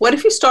is, what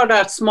if you start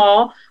out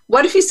small?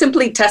 What if you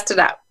simply test it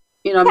out?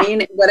 What I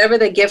mean? Whatever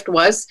the gift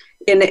was,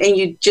 and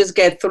you just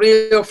get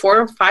 3 or 4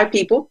 or 5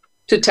 people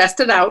to test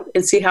it out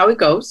and see how it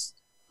goes.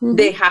 Mm-hmm.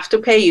 They have to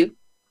pay you.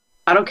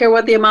 I don't care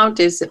what the amount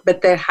is,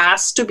 but there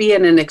has to be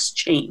an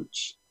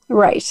exchange.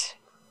 Right.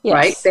 Yes.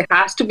 Right? There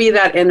has to be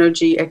that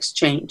energy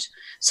exchange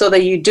so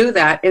that you do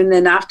that. And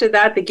then after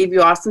that, they give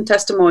you awesome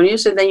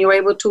testimonials, and then you're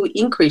able to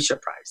increase your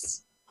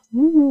price.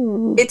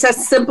 It's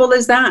as simple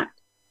as that.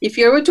 If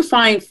you're able to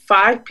find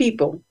 5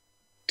 people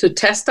to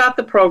test out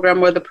the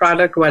program or the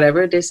product,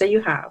 whatever it is that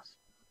you have,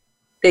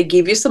 they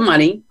give you some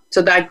money.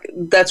 So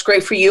that's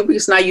great for you,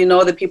 because now you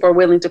know that people are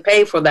willing to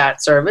pay for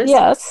that service.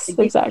 Yes,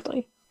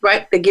 exactly.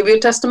 Right? They give you a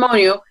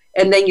testimonial,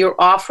 and then you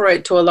offer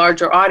it to a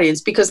larger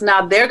audience, because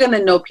now they're going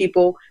to know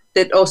people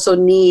that also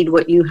need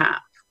what you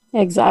have.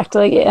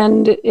 Exactly.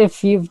 And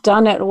if you've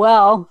done it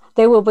well,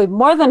 they will be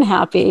more than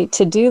happy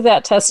to do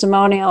that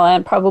testimonial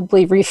and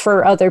probably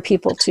refer other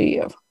people to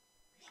you.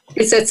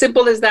 It's as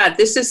simple as that.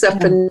 This is a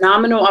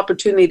phenomenal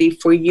opportunity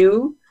for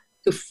you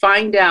to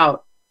find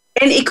out.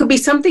 And it could be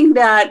something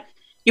that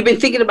you've been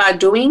thinking about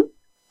doing.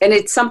 And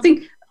it's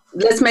something,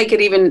 let's make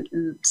it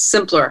even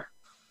simpler.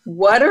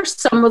 What are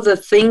some of the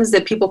things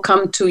that people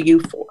come to you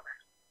for?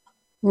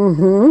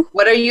 Mm-hmm.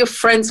 What are your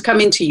friends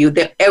coming to you?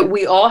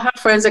 We all have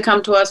friends that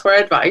come to us for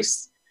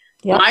advice.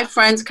 Yep. My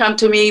friends come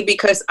to me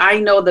because I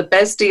know the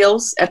best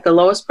deals at the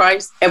lowest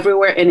price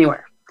everywhere,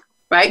 anywhere.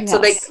 Right? Yes. So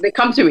they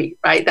come to me,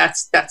 right?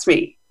 That's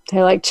me.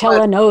 They're like,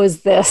 Chella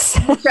knows this.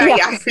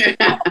 Yeah.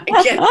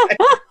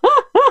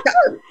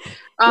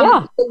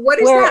 What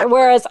is that?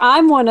 Whereas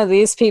I'm one of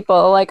these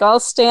people, like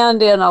I'll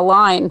stand in a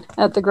line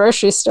at the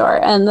grocery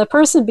store, and the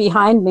person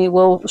behind me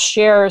will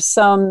share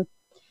something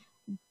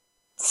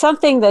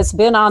that's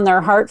been on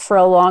their heart for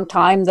a long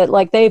time that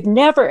like they've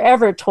never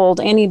ever told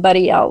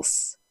anybody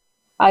else.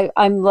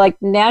 I'm like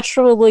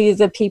naturally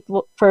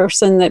the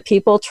person that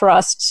people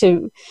trust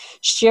to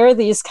share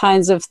these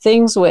kinds of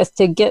things with,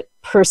 to get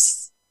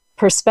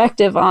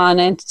perspective on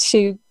and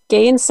to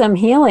gain some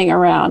healing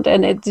around.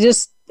 And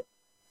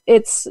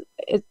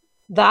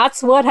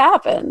that's what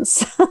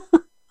happens.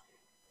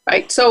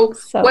 Right. So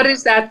what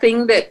is that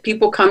thing that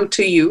people come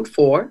to you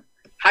for?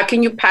 How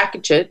can you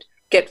package it?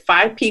 Get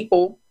 5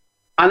 people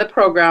on the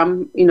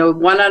program,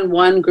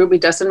 one-on-one group,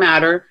 it doesn't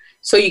matter.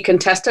 So you can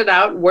test it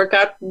out, work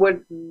out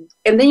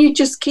and then you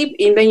just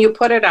and then you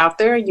put it out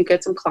there and you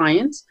get some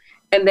clients,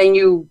 and then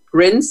you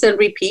rinse and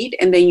repeat,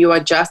 and then you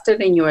adjust it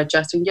and you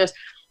adjust and adjust.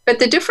 But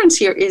the difference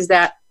here is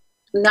that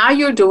now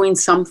you're doing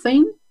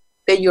something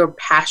that you're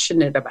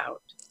passionate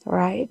about.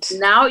 Right.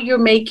 Now you're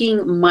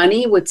making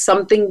money with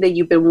something that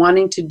you've been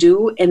wanting to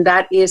do, and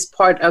that is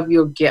part of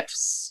your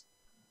gifts.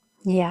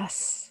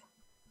 Yes.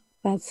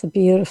 That's a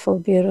beautiful,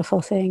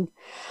 beautiful thing.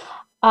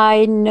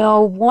 I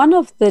know one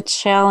of the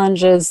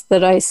challenges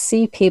that I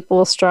see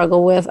people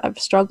struggle with, I've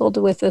struggled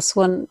with this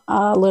one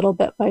a little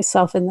bit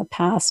myself in the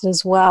past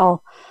as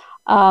well.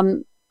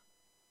 There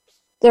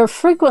are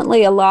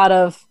frequently a lot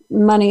of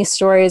money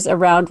stories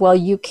around, well,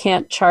 you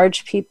can't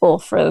charge people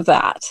for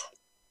that.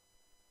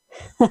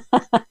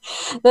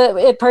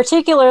 It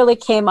particularly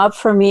came up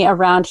for me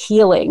around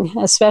healing,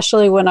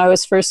 especially when I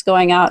was first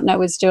going out and I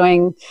was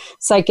doing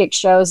psychic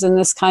shows and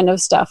this kind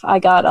of stuff. I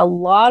got a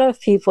lot of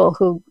people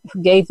who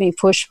gave me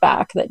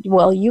pushback that,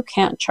 well, you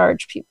can't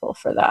charge people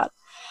for that.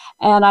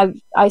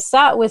 And I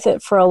sat with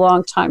it for a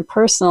long time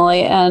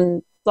personally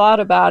and thought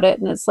about it.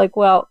 And it's like,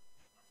 well,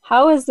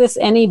 how is this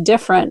any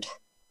different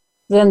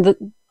than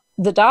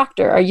the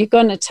doctor? Are you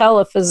going to tell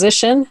a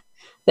physician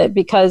that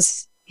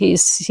because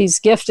he's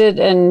gifted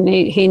and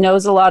he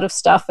knows a lot of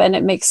stuff and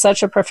it makes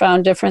such a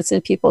profound difference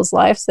in people's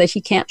lives that he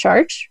can't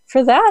charge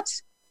for that?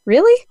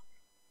 Really?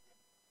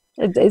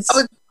 It's I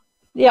would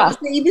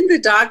say even the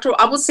doctor.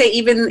 I would say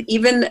even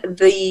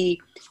the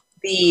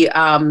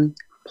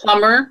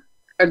plumber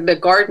or the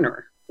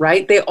gardener,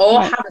 right? They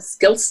all have a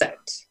skill set.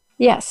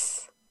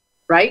 Yes.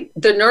 Right?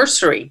 The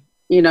nursery,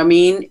 you know what I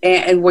mean?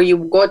 And where you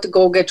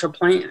go get your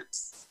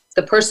plants.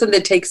 The person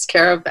that takes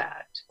care of that.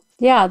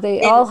 Yeah,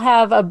 they all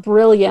have a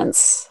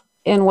brilliance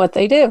in what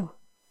they do.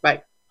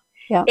 Right.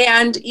 Yeah.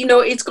 And,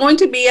 it's going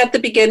to be at the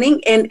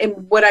beginning. And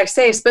what I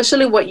say,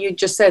 especially what you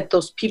just said,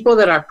 those people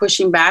that are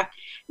pushing back,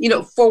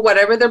 for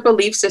whatever their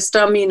belief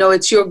system,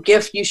 it's your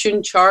gift. You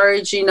shouldn't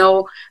charge,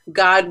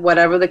 God,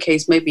 whatever the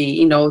case may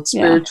be,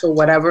 spiritual,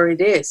 whatever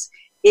it is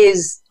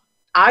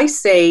I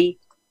say,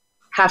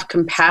 have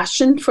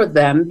compassion for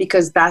them,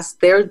 because that's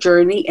their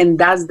journey and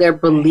that's their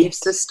belief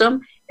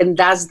system and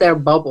that's their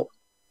bubble.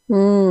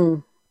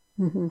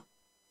 Mm-hmm.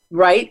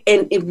 Right.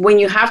 And when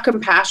you have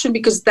compassion,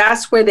 because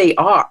that's where they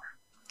are.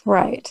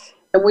 Right.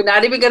 And we're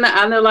not even going to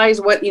analyze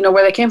what,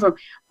 where they came from.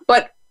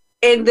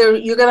 And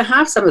you're going to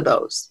have some of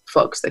those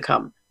folks that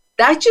come.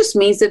 That just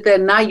means that they're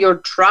not your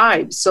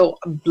tribe. So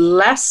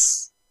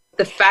bless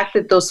the fact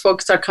that those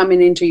folks are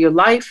coming into your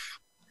life.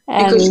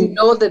 Because you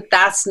know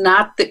that's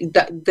not,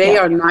 they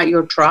are not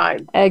your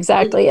tribe.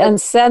 Exactly. And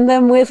send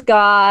them with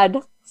God.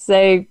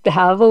 Say,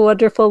 have a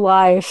wonderful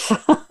life.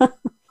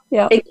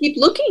 Yeah. And keep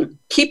looking.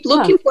 Keep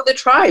looking for the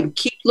tribe.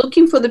 Keep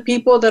looking for the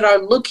people that are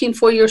looking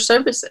for your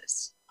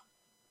services.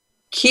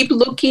 Keep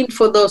looking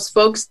for those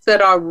folks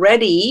that are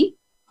ready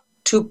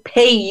to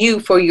pay you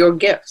for your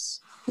gifts.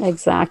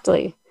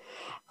 Exactly.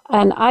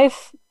 And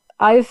I've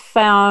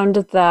found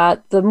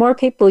that the more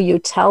people you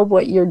tell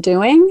what you're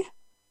doing,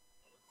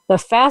 the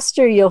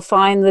faster you'll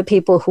find the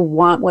people who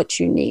want what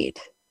you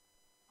need.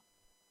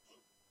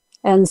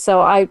 And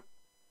so I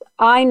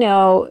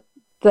know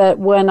that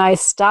when I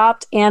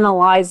stopped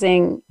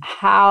analyzing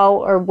how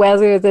or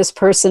whether this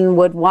person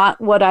would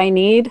want what I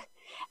need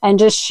and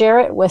just share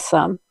it with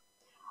them,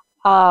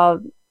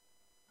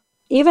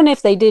 even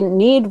if they didn't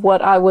need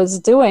what I was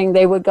doing,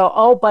 they would go,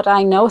 oh, but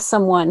I know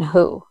someone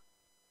who.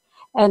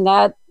 And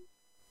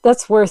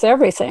that's worth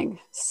everything.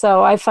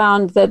 So I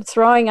found that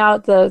throwing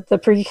out the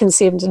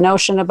preconceived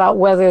notion about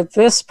whether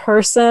this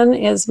person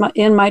is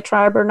in my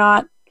tribe or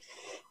not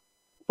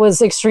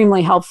was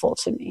extremely helpful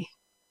to me.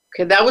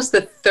 Okay, that was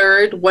the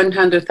third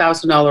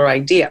 $100,000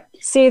 idea.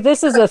 See,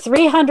 this is a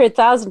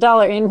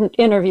 $300,000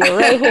 interview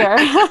right here.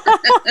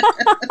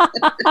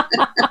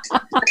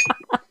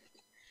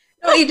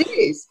 No, it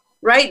is,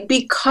 right?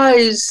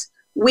 Because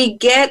we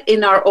get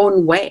in our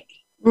own way,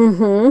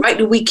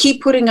 right? We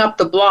keep putting up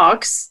the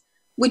blocks,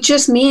 which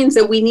just means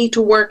that we need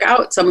to work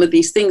out some of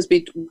these things,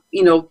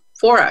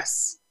 for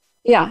us.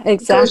 Yeah,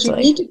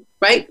 exactly.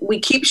 Right?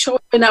 We keep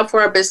showing up for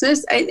our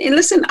business. And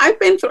listen, I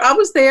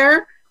was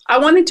there. I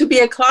wanted to be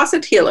a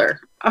closet healer.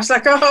 I was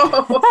like, no.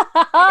 I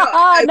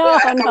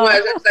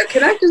was like,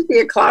 can I just be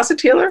a closet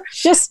healer?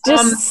 Just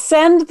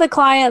send the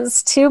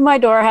clients to my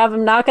door, have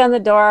them knock on the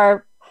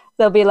door.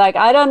 They'll be like,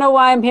 I don't know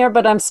why I'm here,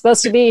 but I'm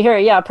supposed to be here.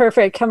 Yeah,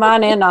 perfect. Come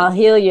on in. I'll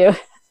heal you.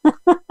 Now,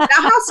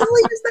 how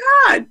silly is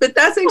that? But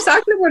that's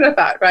exactly what I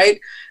thought, right?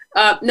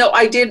 No,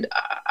 I did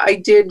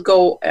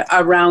go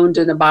around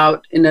and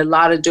about in a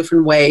lot of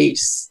different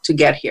ways to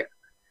get here.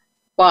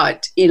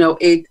 But,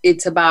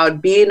 it's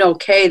about being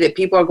okay that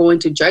people are going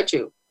to judge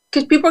you,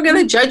 because people are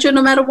going to judge you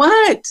no matter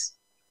what.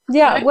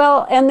 Yeah, right?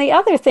 Well, and the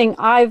other thing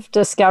I've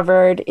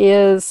discovered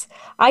is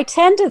I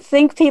tend to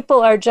think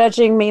people are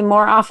judging me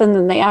more often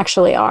than they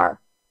actually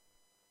are.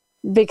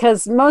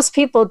 Because most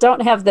people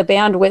don't have the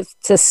bandwidth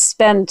to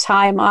spend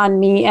time on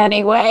me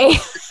anyway.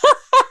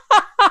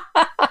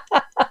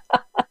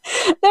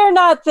 They're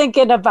not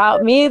thinking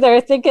about me. They're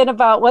thinking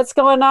about what's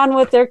going on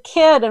with their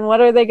kid and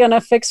what are they going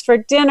to fix for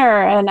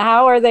dinner and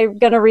how are they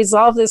going to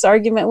resolve this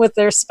argument with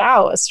their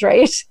spouse,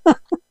 right?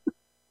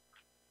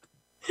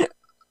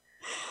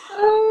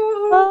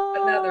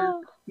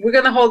 We're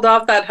going to hold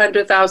off that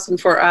 100,000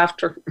 for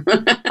after.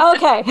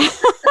 Okay.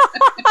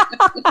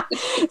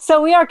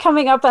 So we are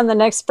coming up on the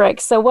next break.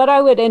 So what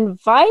I would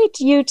invite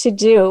you to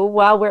do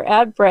while we're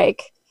at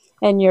break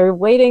and you're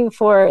waiting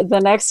for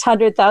the next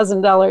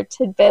 $100,000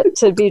 tidbit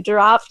to be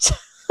dropped,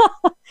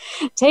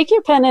 take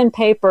your pen and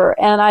paper,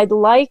 and I'd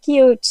like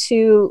you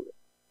to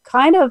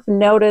kind of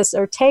notice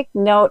or take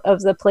note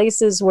of the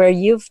places where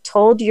you've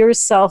told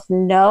yourself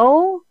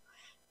no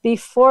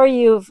before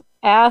you've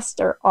asked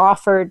or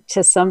offered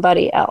to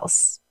somebody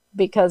else.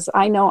 Because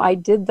I know I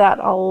did that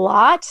a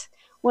lot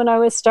when I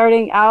was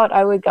starting out.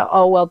 I would go,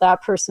 oh, well,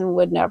 that person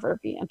would never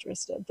be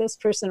interested. This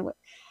person would.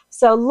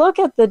 So look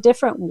at the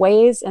different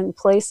ways and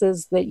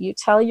places that you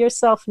tell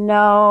yourself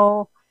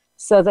no,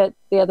 so that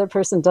the other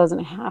person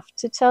doesn't have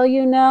to tell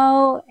you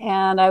no.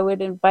 And I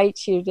would invite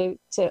you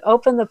to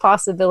open the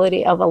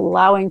possibility of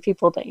allowing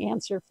people to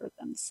answer for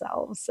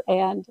themselves.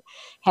 And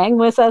hang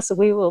with us.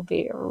 We will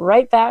be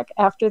right back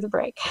after the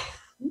break.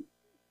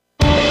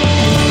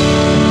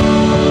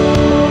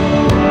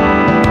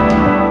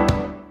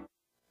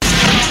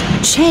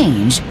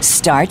 Change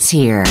starts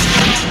here.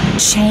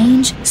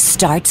 Change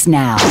starts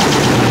now.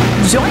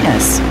 Join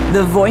us,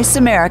 the Voice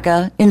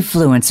America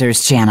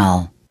Influencers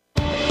Channel.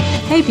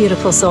 Hey,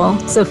 beautiful soul.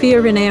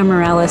 Sophia Renea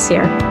Morales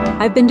here.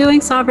 I've been doing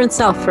Sovereign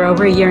Self for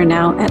over a year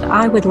now, and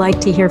I would like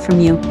to hear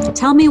from you.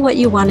 Tell me what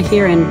you want to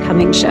hear in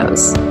coming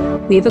shows.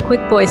 Leave a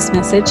quick voice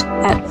message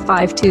at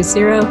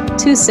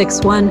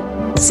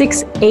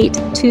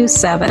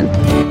 520-261-6827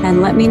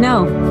 and let me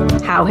know.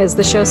 How has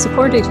the show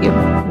supported you?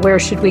 Where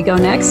should we go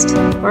next?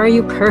 Or are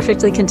you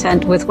perfectly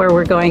content with where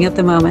we're going at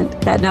the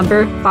moment? That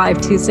number,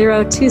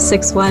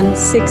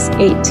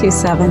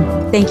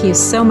 520-261-6827. Thank you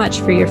so much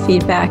for your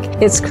feedback.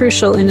 It's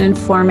crucial in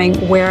informing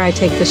where I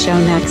take the show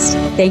next.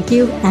 Thank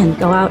you, and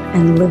go out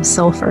and live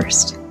soul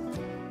first.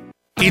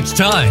 It's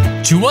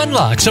time to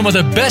unlock some of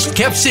the best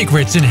kept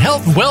secrets in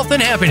health, wealth,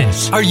 and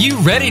happiness. Are you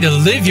ready to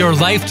live your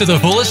life to the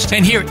fullest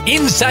and hear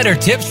insider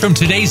tips from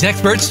today's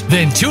experts?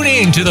 Then tune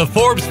in to the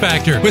Forbes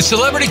Factor with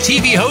celebrity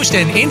TV host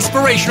and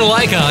inspirational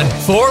icon,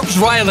 Forbes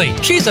Riley.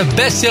 She's a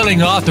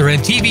best-selling author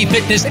and TV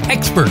fitness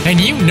expert, and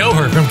you know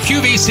her from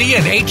QVC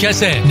and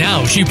HSN.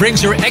 Now she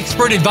brings her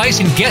expert advice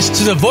and guests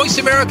to the Voice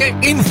America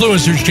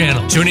Influencers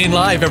channel. Tune in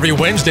live every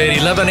Wednesday at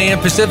 11 a.m.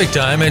 Pacific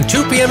Time and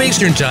 2 p.m.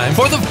 Eastern Time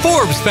for the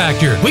Forbes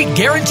Factor. We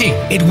guarantee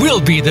it will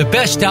be the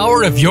best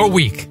hour of your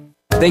week.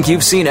 Think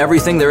you've seen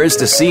everything there is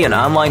to see in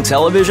online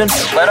television?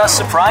 Let us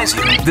surprise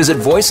you. Visit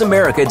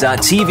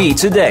voiceamerica.tv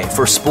today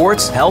for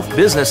sports, health,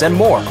 business, and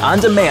more on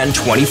demand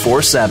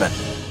 24/7.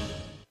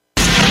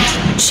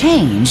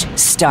 Change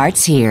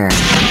starts here.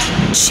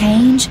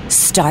 Change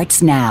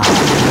starts now.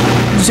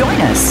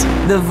 Join us,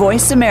 the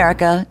Voice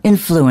America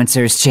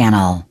Influencers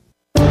channel.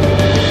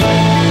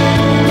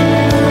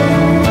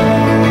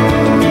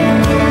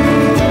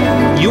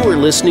 You are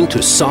listening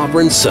to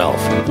Sovereign Self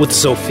with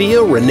Sophia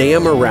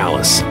Renea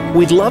Morales.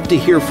 We'd love to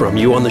hear from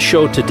you on the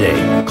show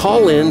today.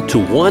 Call in to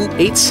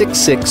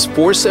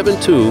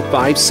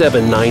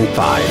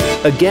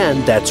 1-866-472-5795.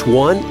 Again, that's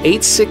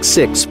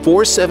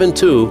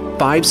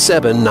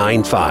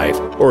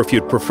 1-866-472-5795. Or if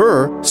you'd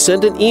prefer,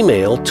 send an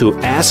email to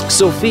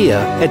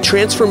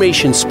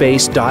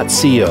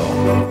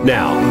asksophia@transformationspace.co.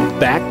 Now,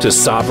 back to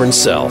Sovereign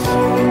Self.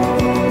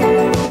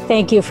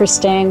 Thank you for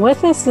staying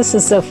with us. This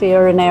is Sophia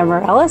Renea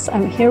Morales.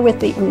 I'm here with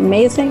the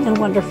amazing and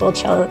wonderful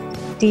Chella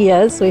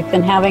Diaz. We've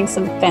been having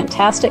some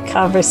fantastic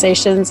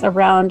conversations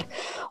around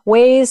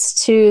ways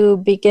to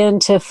begin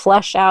to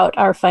flesh out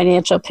our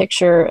financial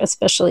picture,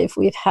 especially if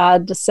we've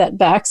had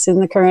setbacks in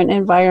the current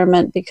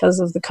environment because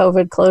of the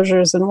COVID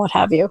closures and what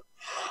have you.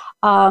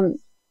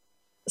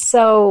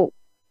 So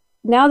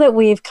now that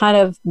we've kind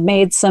of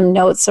made some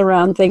notes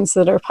around things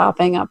that are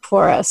popping up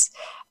for us,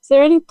 is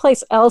there any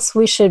place else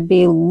we should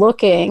be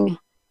looking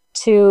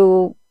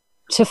to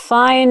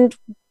find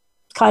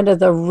kind of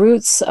the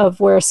roots of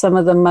where some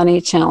of the money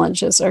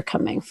challenges are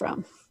coming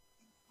from?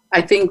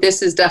 I think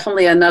this is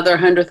definitely another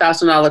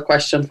 $100,000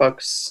 question,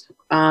 folks.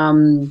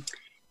 And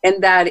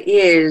that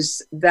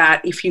is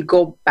that if you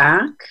go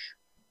back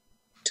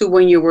to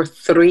when you were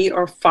 3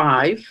 or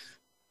 5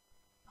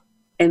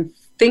 and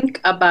think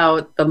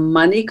about the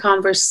money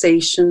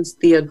conversations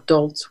the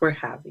adults were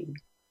having.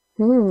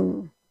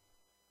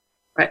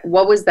 Right?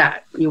 What was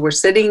that? You were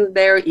sitting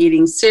there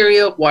eating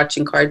cereal,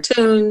 watching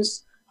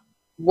cartoons.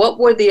 What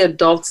were the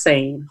adults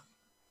saying?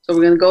 So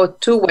we're going to go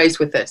 2 ways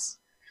with this.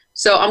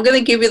 So I'm going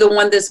to give you the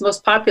one that's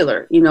most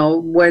popular. You know,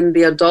 when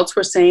the adults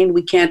were saying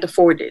we can't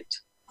afford it.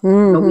 We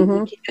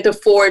can't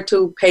afford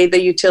to pay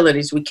the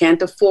utilities. We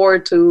can't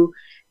afford to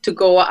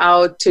go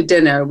out to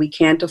dinner. We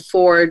can't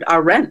afford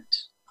our rent.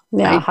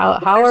 Yeah. Right?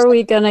 How are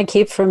we going to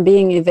keep from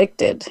being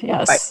evicted?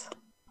 Yes.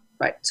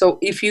 Right. So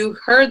if you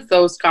heard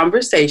those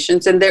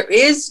conversations, and there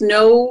is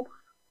no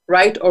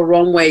right or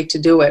wrong way to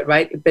do it,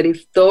 right? But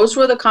if those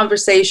were the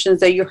conversations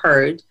that you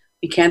heard,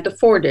 we can't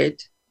afford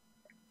it,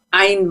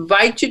 I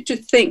invite you to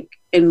think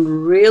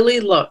and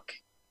really look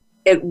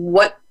at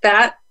what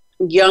that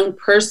young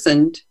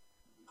person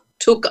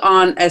took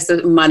on as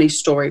a money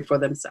story for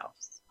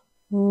themselves.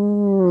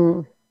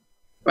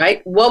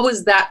 Right? What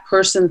was that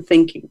person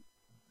thinking?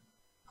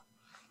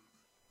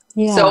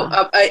 Yeah. So,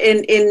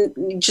 and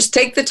just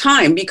take the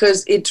time,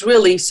 because it's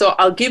really, so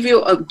I'll give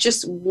you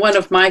just one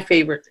of my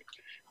favorite.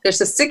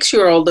 There's a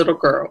 6-year-old little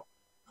girl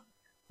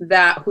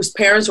whose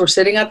parents were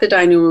sitting at the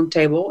dining room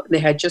table. They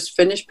had just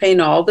finished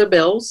paying all their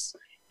bills,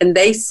 and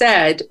they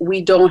said,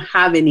 we don't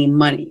have any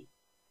money.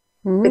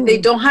 But they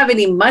don't have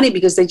any money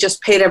because they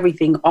just paid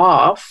everything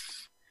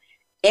off,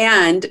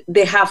 and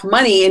they have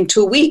money in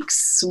 2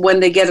 weeks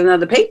when they get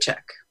another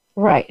paycheck.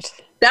 Right.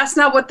 That's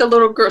not what the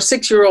little girl,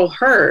 6-year-old,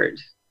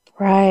 heard.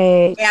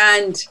 Right.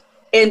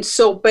 And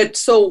so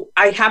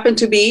I happened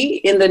to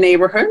be in the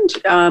neighborhood.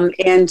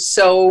 And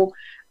so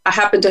I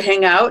happened to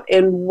hang out.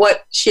 And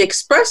what she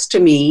expressed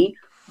to me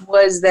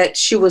was that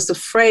she was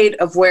afraid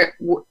of what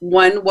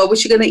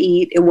was she going to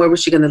eat and where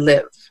was she going to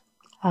live?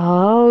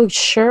 Oh,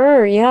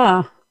 sure.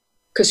 Yeah.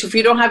 Because if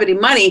you don't have any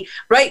money,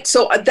 right?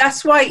 So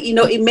that's why,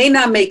 it may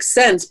not make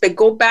sense, but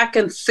go back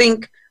and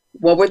think,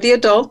 what were the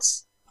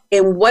adults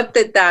and what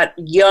did that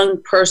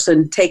young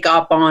person take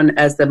up on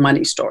as the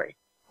money story?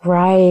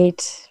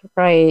 Right.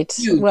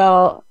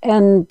 Well,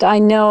 and I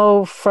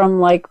know from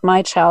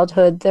my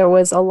childhood, there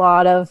was a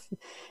lot of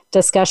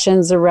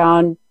discussions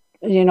around,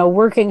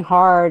 working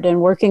hard and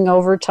working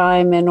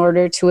overtime in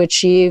order to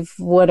achieve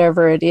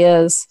whatever it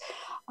is.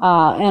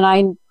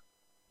 And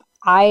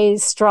I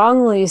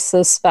strongly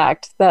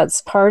suspect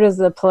that's part of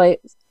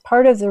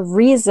the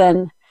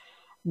reason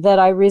that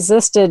I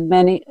resisted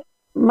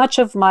much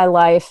of my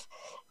life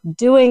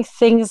doing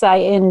things I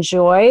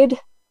enjoyed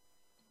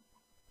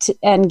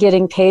and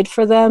getting paid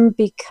for them,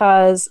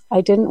 because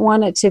I didn't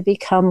want it to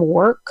become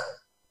work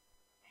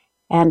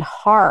and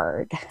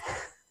hard.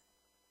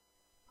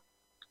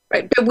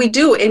 Right. But we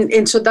do.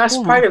 And so that's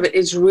part of it,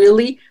 is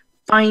really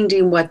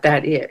finding what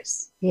that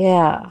is.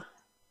 Yeah.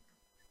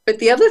 But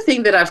the other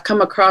thing that I've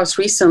come across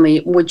recently,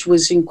 which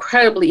was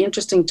incredibly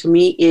interesting to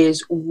me,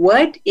 is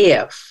what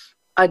if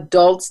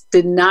adults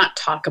did not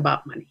talk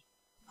about money,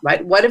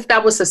 right? What if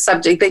that was a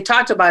subject? They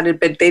talked about it,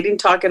 but they didn't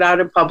talk it out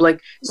in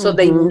public. So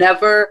they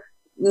never,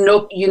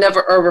 you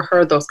never ever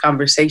heard those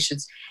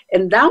conversations.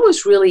 And that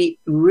was really,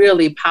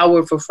 really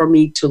powerful for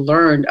me to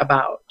learn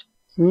about.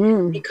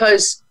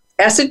 Because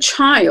as a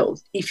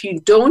child, if you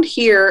don't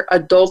hear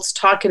adults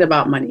talking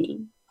about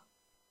money,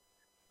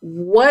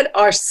 what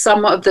are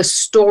some of the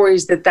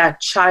stories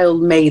that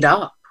child made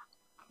up?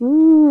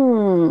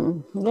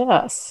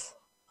 Yes.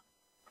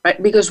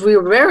 Right? Because we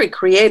were very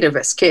creative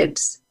as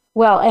kids.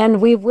 Well,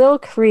 and we will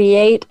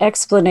create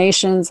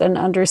explanations and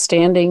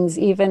understandings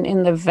even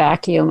in the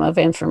vacuum of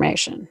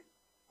information.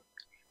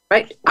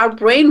 Right? Our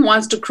brain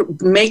wants to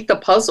make the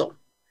puzzle.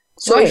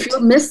 So if you're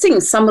missing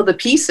some of the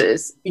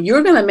pieces,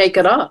 you're going to make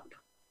it up.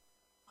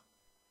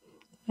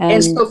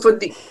 And so for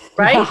the,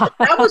 right?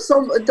 That was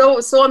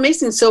so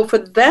amazing. So for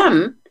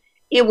them,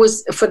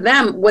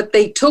 what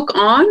they took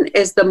on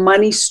as the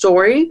money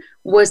story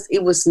was,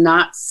 it was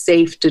not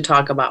safe to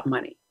talk about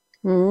money.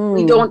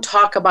 We don't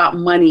talk about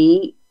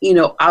money,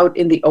 out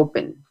in the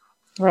open.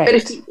 Right.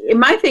 But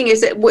my thing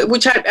is that,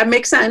 which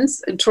makes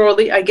sense, and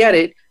totally, I get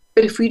it.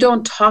 But if we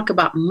don't talk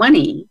about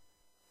money,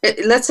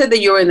 let's say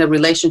that you're in a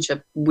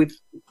relationship with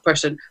a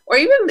person, or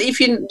even if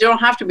you don't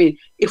have to be,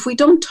 if we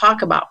don't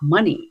talk about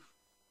money,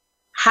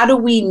 how do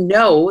we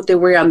know that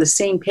we're on the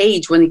same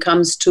page when it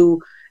comes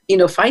to,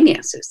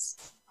 finances?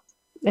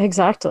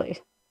 Exactly.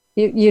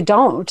 You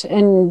don't,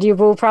 and you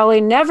will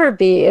probably never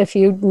be if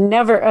you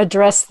never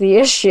address the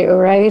issue,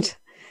 right?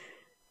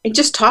 And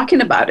just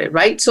talking about it,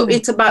 right? So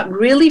it's about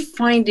really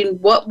finding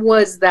what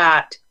was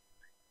that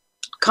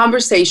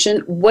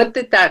conversation, what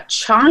did that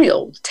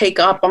child take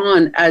up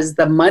on as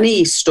the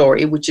money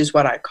story, which is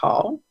what I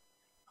call.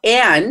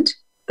 And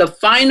the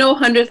final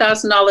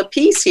 $100,000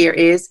 piece here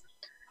is,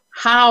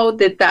 how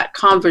did that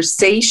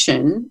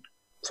conversation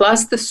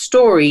plus the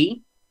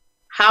story,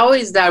 how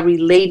is that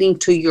relating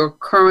to your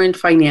current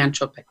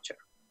financial picture?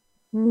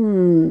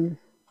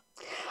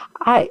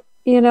 I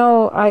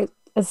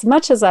as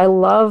much as I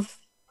love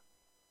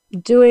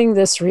doing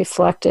this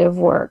reflective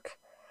work,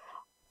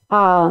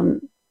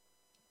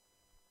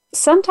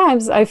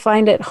 sometimes I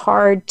find it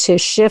hard to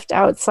shift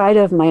outside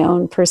of my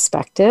own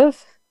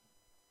perspective,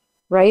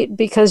 right?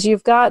 Because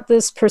you've got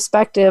this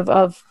perspective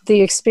of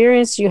the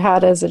experience you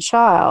had as a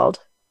child.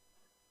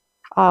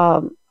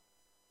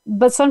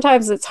 But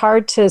sometimes it's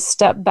hard to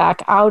step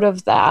back out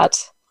of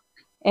that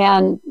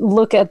and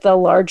look at the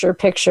larger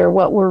picture,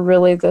 what were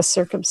really the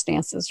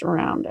circumstances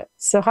around it.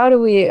 So how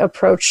do we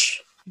approach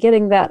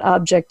getting that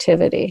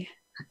objectivity?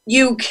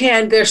 You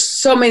can. There's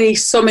so many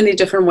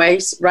different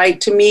ways, right?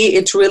 To me,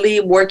 it's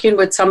really working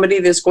with somebody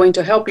that's going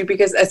to help you,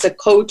 because as a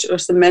coach or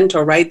as a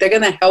mentor, right, they're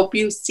going to help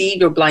you see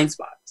your blind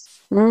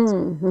spots,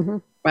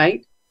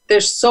 right?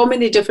 There's so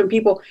many different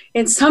people.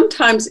 And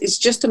sometimes it's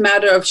just a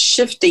matter of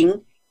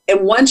shifting.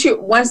 And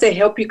once they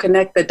help you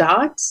connect the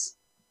dots,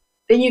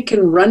 then you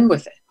can run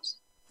with it.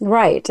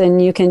 Right.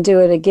 And you can do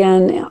it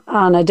again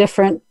on a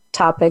different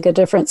topic, a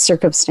different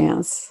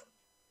circumstance.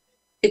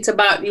 It's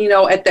about,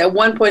 at that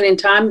one point in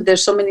time,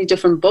 there's so many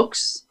different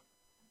books,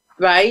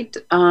 right,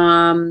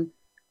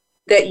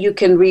 that you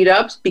can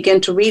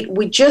begin to read.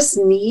 We just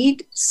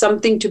need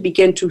something to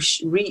begin to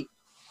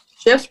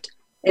shift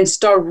and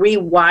start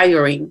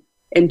rewiring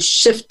and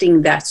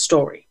shifting that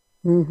story.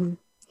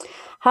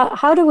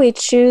 How do we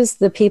choose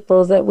the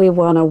people that we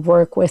want to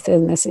work with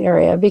in this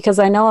area? Because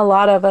I know a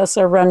lot of us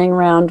are running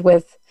around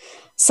with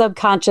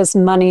subconscious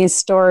money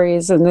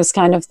stories and this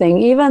kind of thing,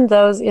 even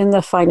those in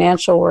the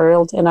financial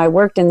world. And I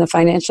worked in the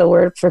financial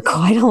world for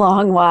quite a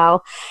long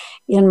while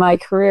in my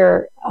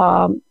career.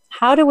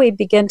 How do we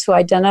begin to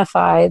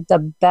identify the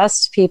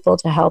best people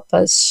to help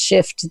us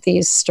shift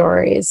these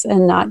stories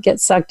and not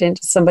get sucked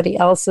into somebody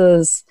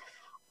else's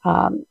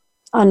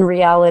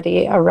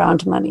unreality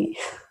around money?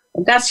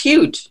 That's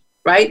huge,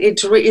 right?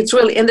 It's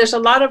really, and there's a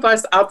lot of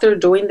us out there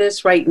doing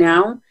this right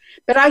now.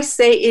 But I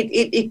say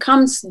it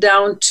comes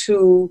down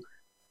to,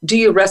 do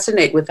you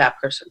resonate with that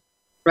person,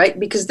 right?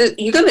 Because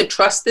you're going to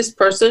trust this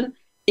person, and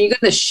you're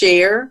going to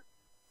share.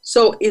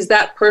 So is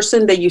that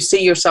person that you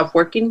see yourself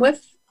working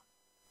with?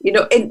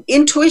 And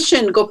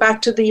intuition, go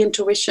back to the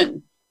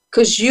intuition.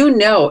 Because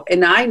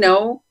and I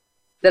know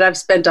that I've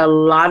spent a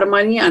lot of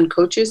money on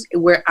coaches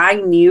where I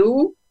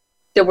knew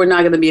that we're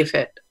not going to be a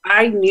fit.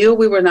 I knew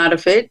we were not a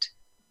fit,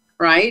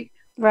 right?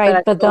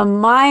 Right, but the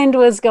mind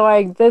was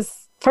going,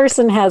 this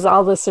person has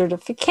all the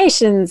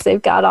certifications,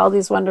 they've got all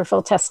these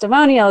wonderful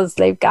testimonials,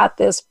 they've got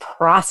this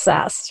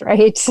process,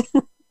 right?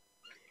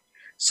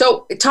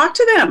 So talk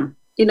to them,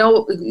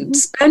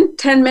 spend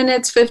 10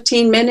 minutes,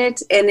 15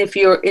 minutes, and if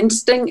your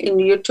instinct and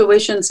your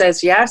intuition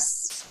says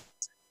yes,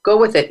 go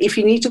with it. If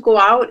you need to go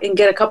out and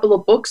get a couple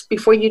of books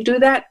before you do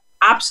that,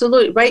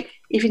 absolutely, right?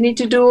 If you need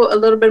to do a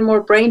little bit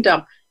more brain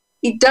dump,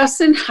 it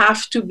doesn't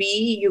have to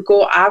be you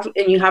go out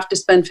and you have to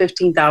spend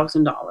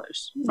 $15,000,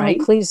 right?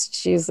 Oh, please,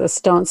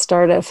 Jesus, don't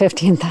start at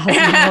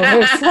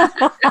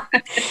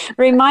 $15,000.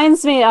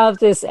 Reminds me of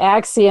this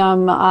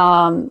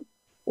axiom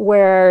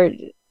where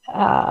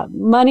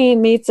money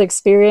meets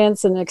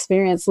experience and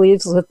experience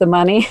leaves with the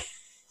money.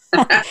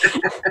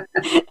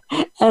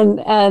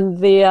 and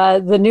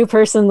the new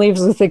person leaves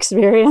with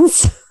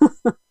experience.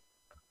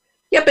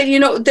 Yeah, but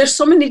there's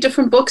so many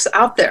different books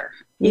out there.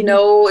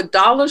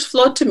 Dollars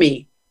Flow to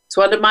Me. It's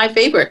one of my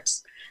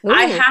favorites. Ooh.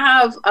 I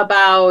have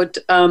about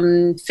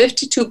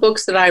 52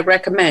 books that I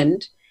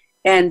recommend,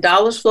 and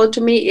Dollars Flow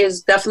to Me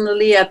is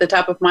definitely at the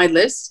top of my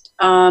list.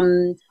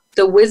 The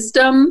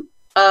Wisdom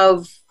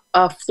of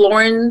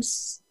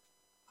Florence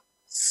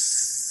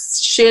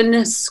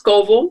Shin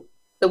Scovel.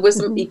 The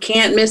Wisdom, You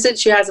can't miss it.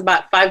 She has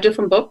about 5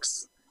 different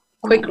books.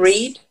 Quick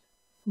read.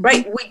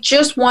 Right. We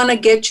just want to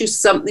get you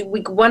something.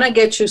 We want to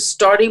get you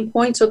starting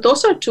points. So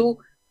those are 2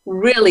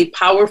 really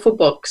powerful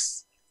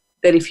books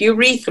that if you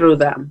read through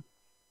them,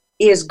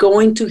 is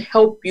going to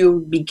help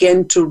you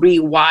begin to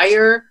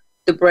rewire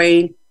the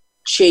brain,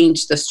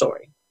 change the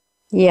story.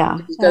 Yeah.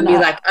 It's going to be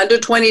like under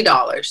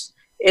 $20.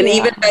 And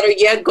even better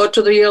yet, go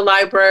to your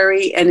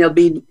library and it'll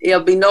be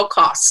no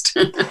cost.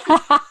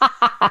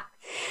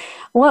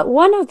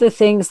 One of the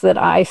things that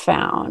I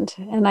found,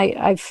 and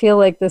I feel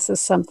like this is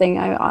something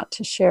I ought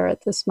to share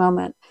at this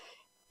moment,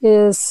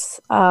 is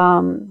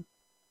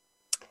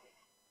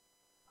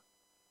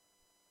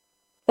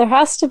there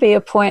has to be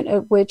a point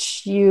at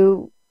which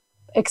you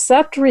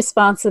accept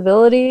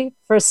responsibility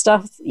for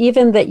stuff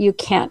even that you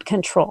can't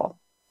control.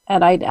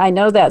 And I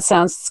know that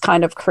sounds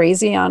kind of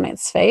crazy on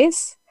its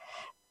face,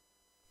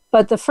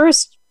 but the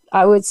first,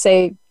 I would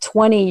say,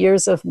 20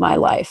 years of my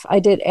life, I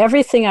did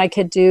everything I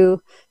could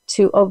do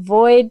to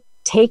avoid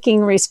taking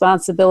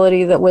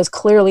responsibility that was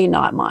clearly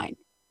not mine.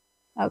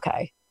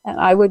 Okay. And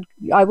I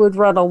would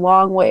run a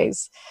long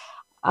ways.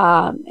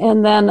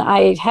 And then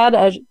I had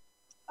a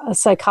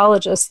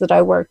psychologist that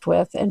I worked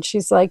with, and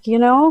she's like, you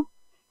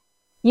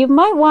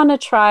might want to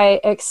try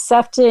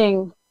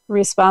accepting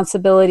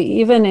responsibility,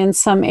 even in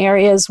some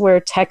areas where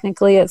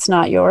technically it's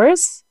not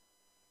yours.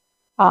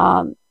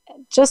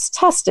 Just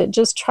test it,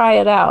 just try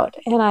it out.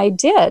 And I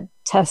did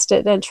test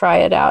it and try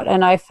it out.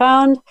 And I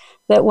found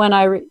that when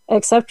I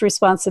accept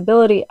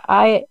responsibility,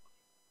 I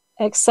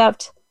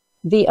accept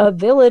the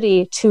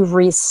ability to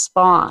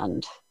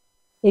respond.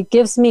 It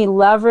gives me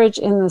leverage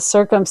in the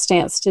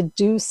circumstance to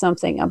do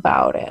something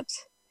about it.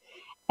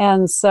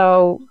 And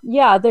so,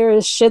 yeah, there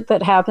is shit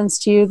that happens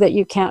to you that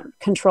you can't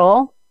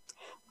control.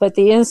 But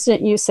the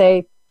instant you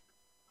say,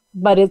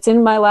 but it's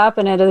in my lap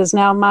and it is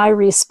now my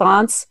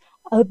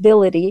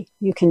responsibility,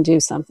 you can do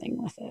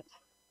something with it.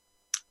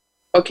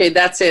 Okay,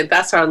 that's it.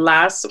 That's our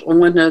last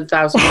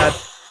 100,000.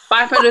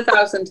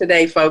 500,000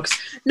 today, folks.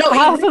 No,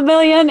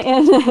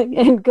 $500,000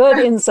 in good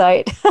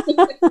insight.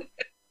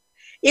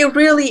 It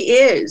really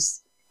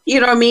is. You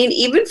know what I mean?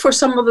 Even for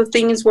some of the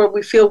things where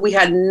we feel we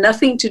had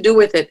nothing to do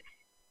with it,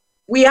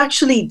 we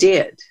actually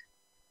did.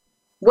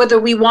 Whether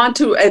we want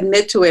to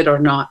admit to it or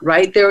not,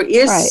 right? There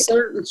is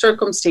certain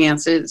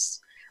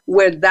circumstances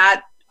where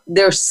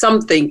there's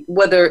something,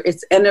 whether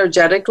it's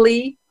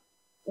energetically,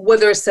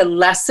 whether it's a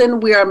lesson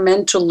we are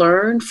meant to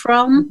learn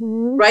from,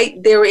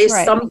 right? There is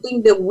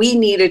something that we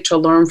needed to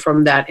learn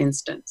from that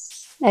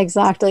instance.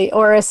 Exactly.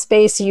 Or a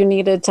space you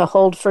needed to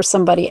hold for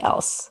somebody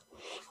else.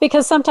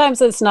 Because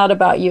sometimes it's not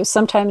about you.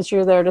 Sometimes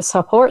you're there to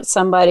support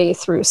somebody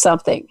through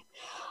something.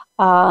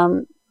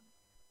 And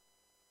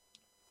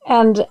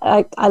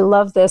I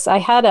love this. I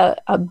had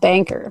a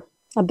banker,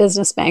 a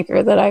business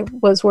banker that I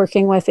was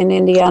working with in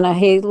Indiana.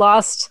 He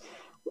lost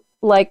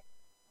like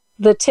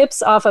the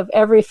tips off of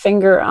every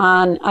finger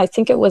on, I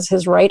think it was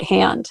his right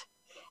hand.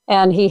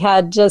 And he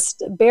had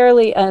just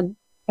barely I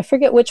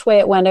forget which way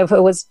it went, if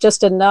it was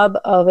just a nub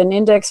of an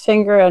index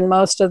finger and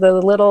most of the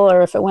little,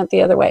 or if it went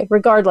the other way.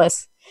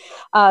 Regardless,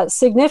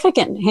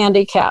 significant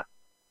handicap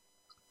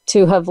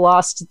to have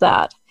lost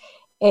that.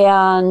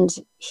 And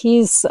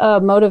he's a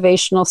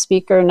motivational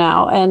speaker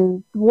now.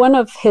 And one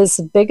of his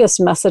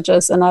biggest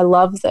messages, and I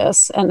love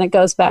this, and it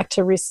goes back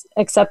to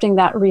accepting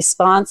that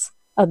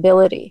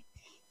responsibility.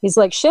 He's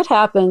like, shit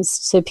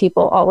happens to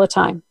people all the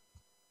time.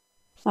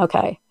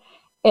 Okay.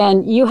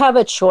 And you have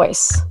a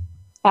choice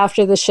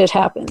after the shit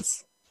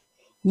happens.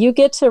 You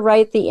get to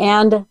write the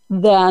and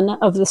then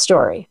of the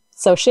story.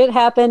 So shit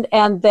happened,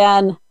 and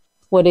then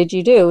what did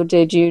you do?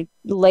 Did you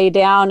lay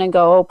down and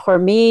go, oh, poor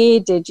me?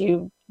 Did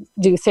you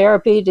do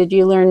therapy? Did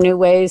you learn new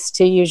ways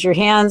to use your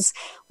hands?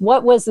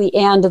 What was the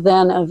and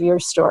then of your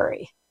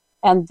story?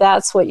 And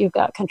that's what you've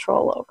got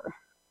control over.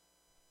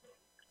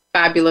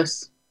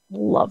 Fabulous.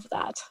 Love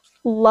that.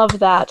 Love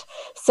that.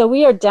 So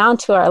we are down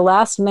to our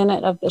last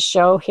minute of the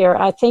show here.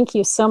 I thank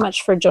you so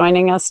much for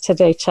joining us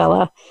today,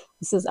 Chella.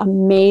 This is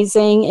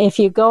amazing. If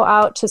you go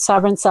out to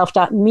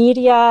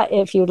sovereignself.media,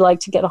 if you'd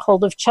like to get a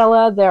hold of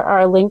Chella, there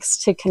are links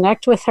to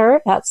connect with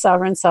her at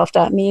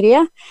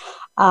sovereignself.media.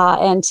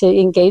 and to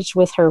engage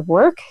with her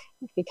work,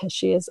 because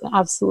she is an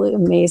absolutely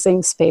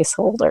amazing space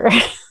holder.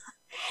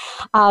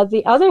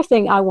 The other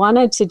thing I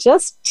wanted to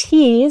just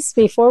tease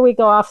before we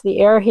go off the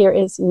air here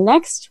is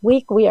next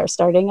week we are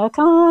starting a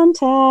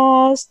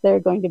contest. There are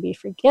going to be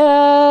free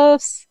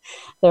gifts.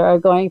 There are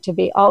going to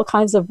be all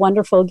kinds of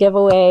wonderful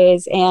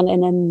giveaways and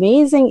an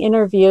amazing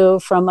interview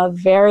from a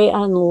very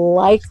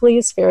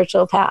unlikely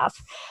spiritual path.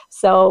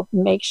 So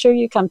make sure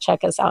you come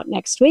check us out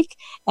next week.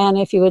 And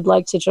if you would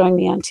like to join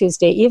me on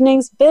Tuesday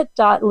evenings,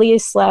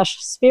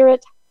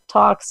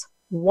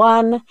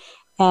 bit.ly/spirittalks1.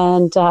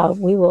 And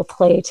we will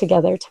play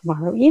together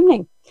tomorrow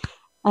evening.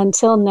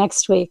 Until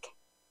next week,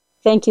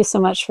 thank you so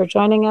much for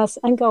joining us,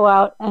 and go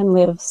out and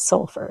live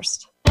soul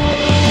first.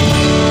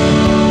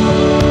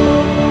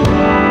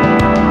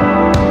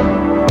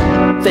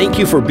 Thank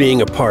you for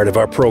being a part of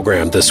our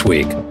program this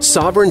week.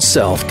 Sovereign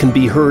Self can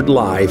be heard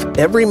live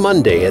every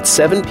Monday at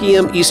 7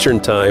 p.m. Eastern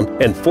Time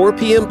and 4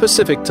 p.m.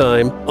 Pacific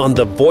Time on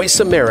the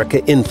Voice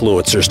America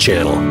Influencers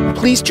channel.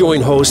 Please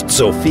join host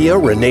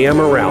Zofia Renea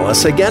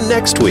Morales again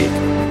next week,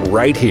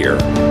 right here.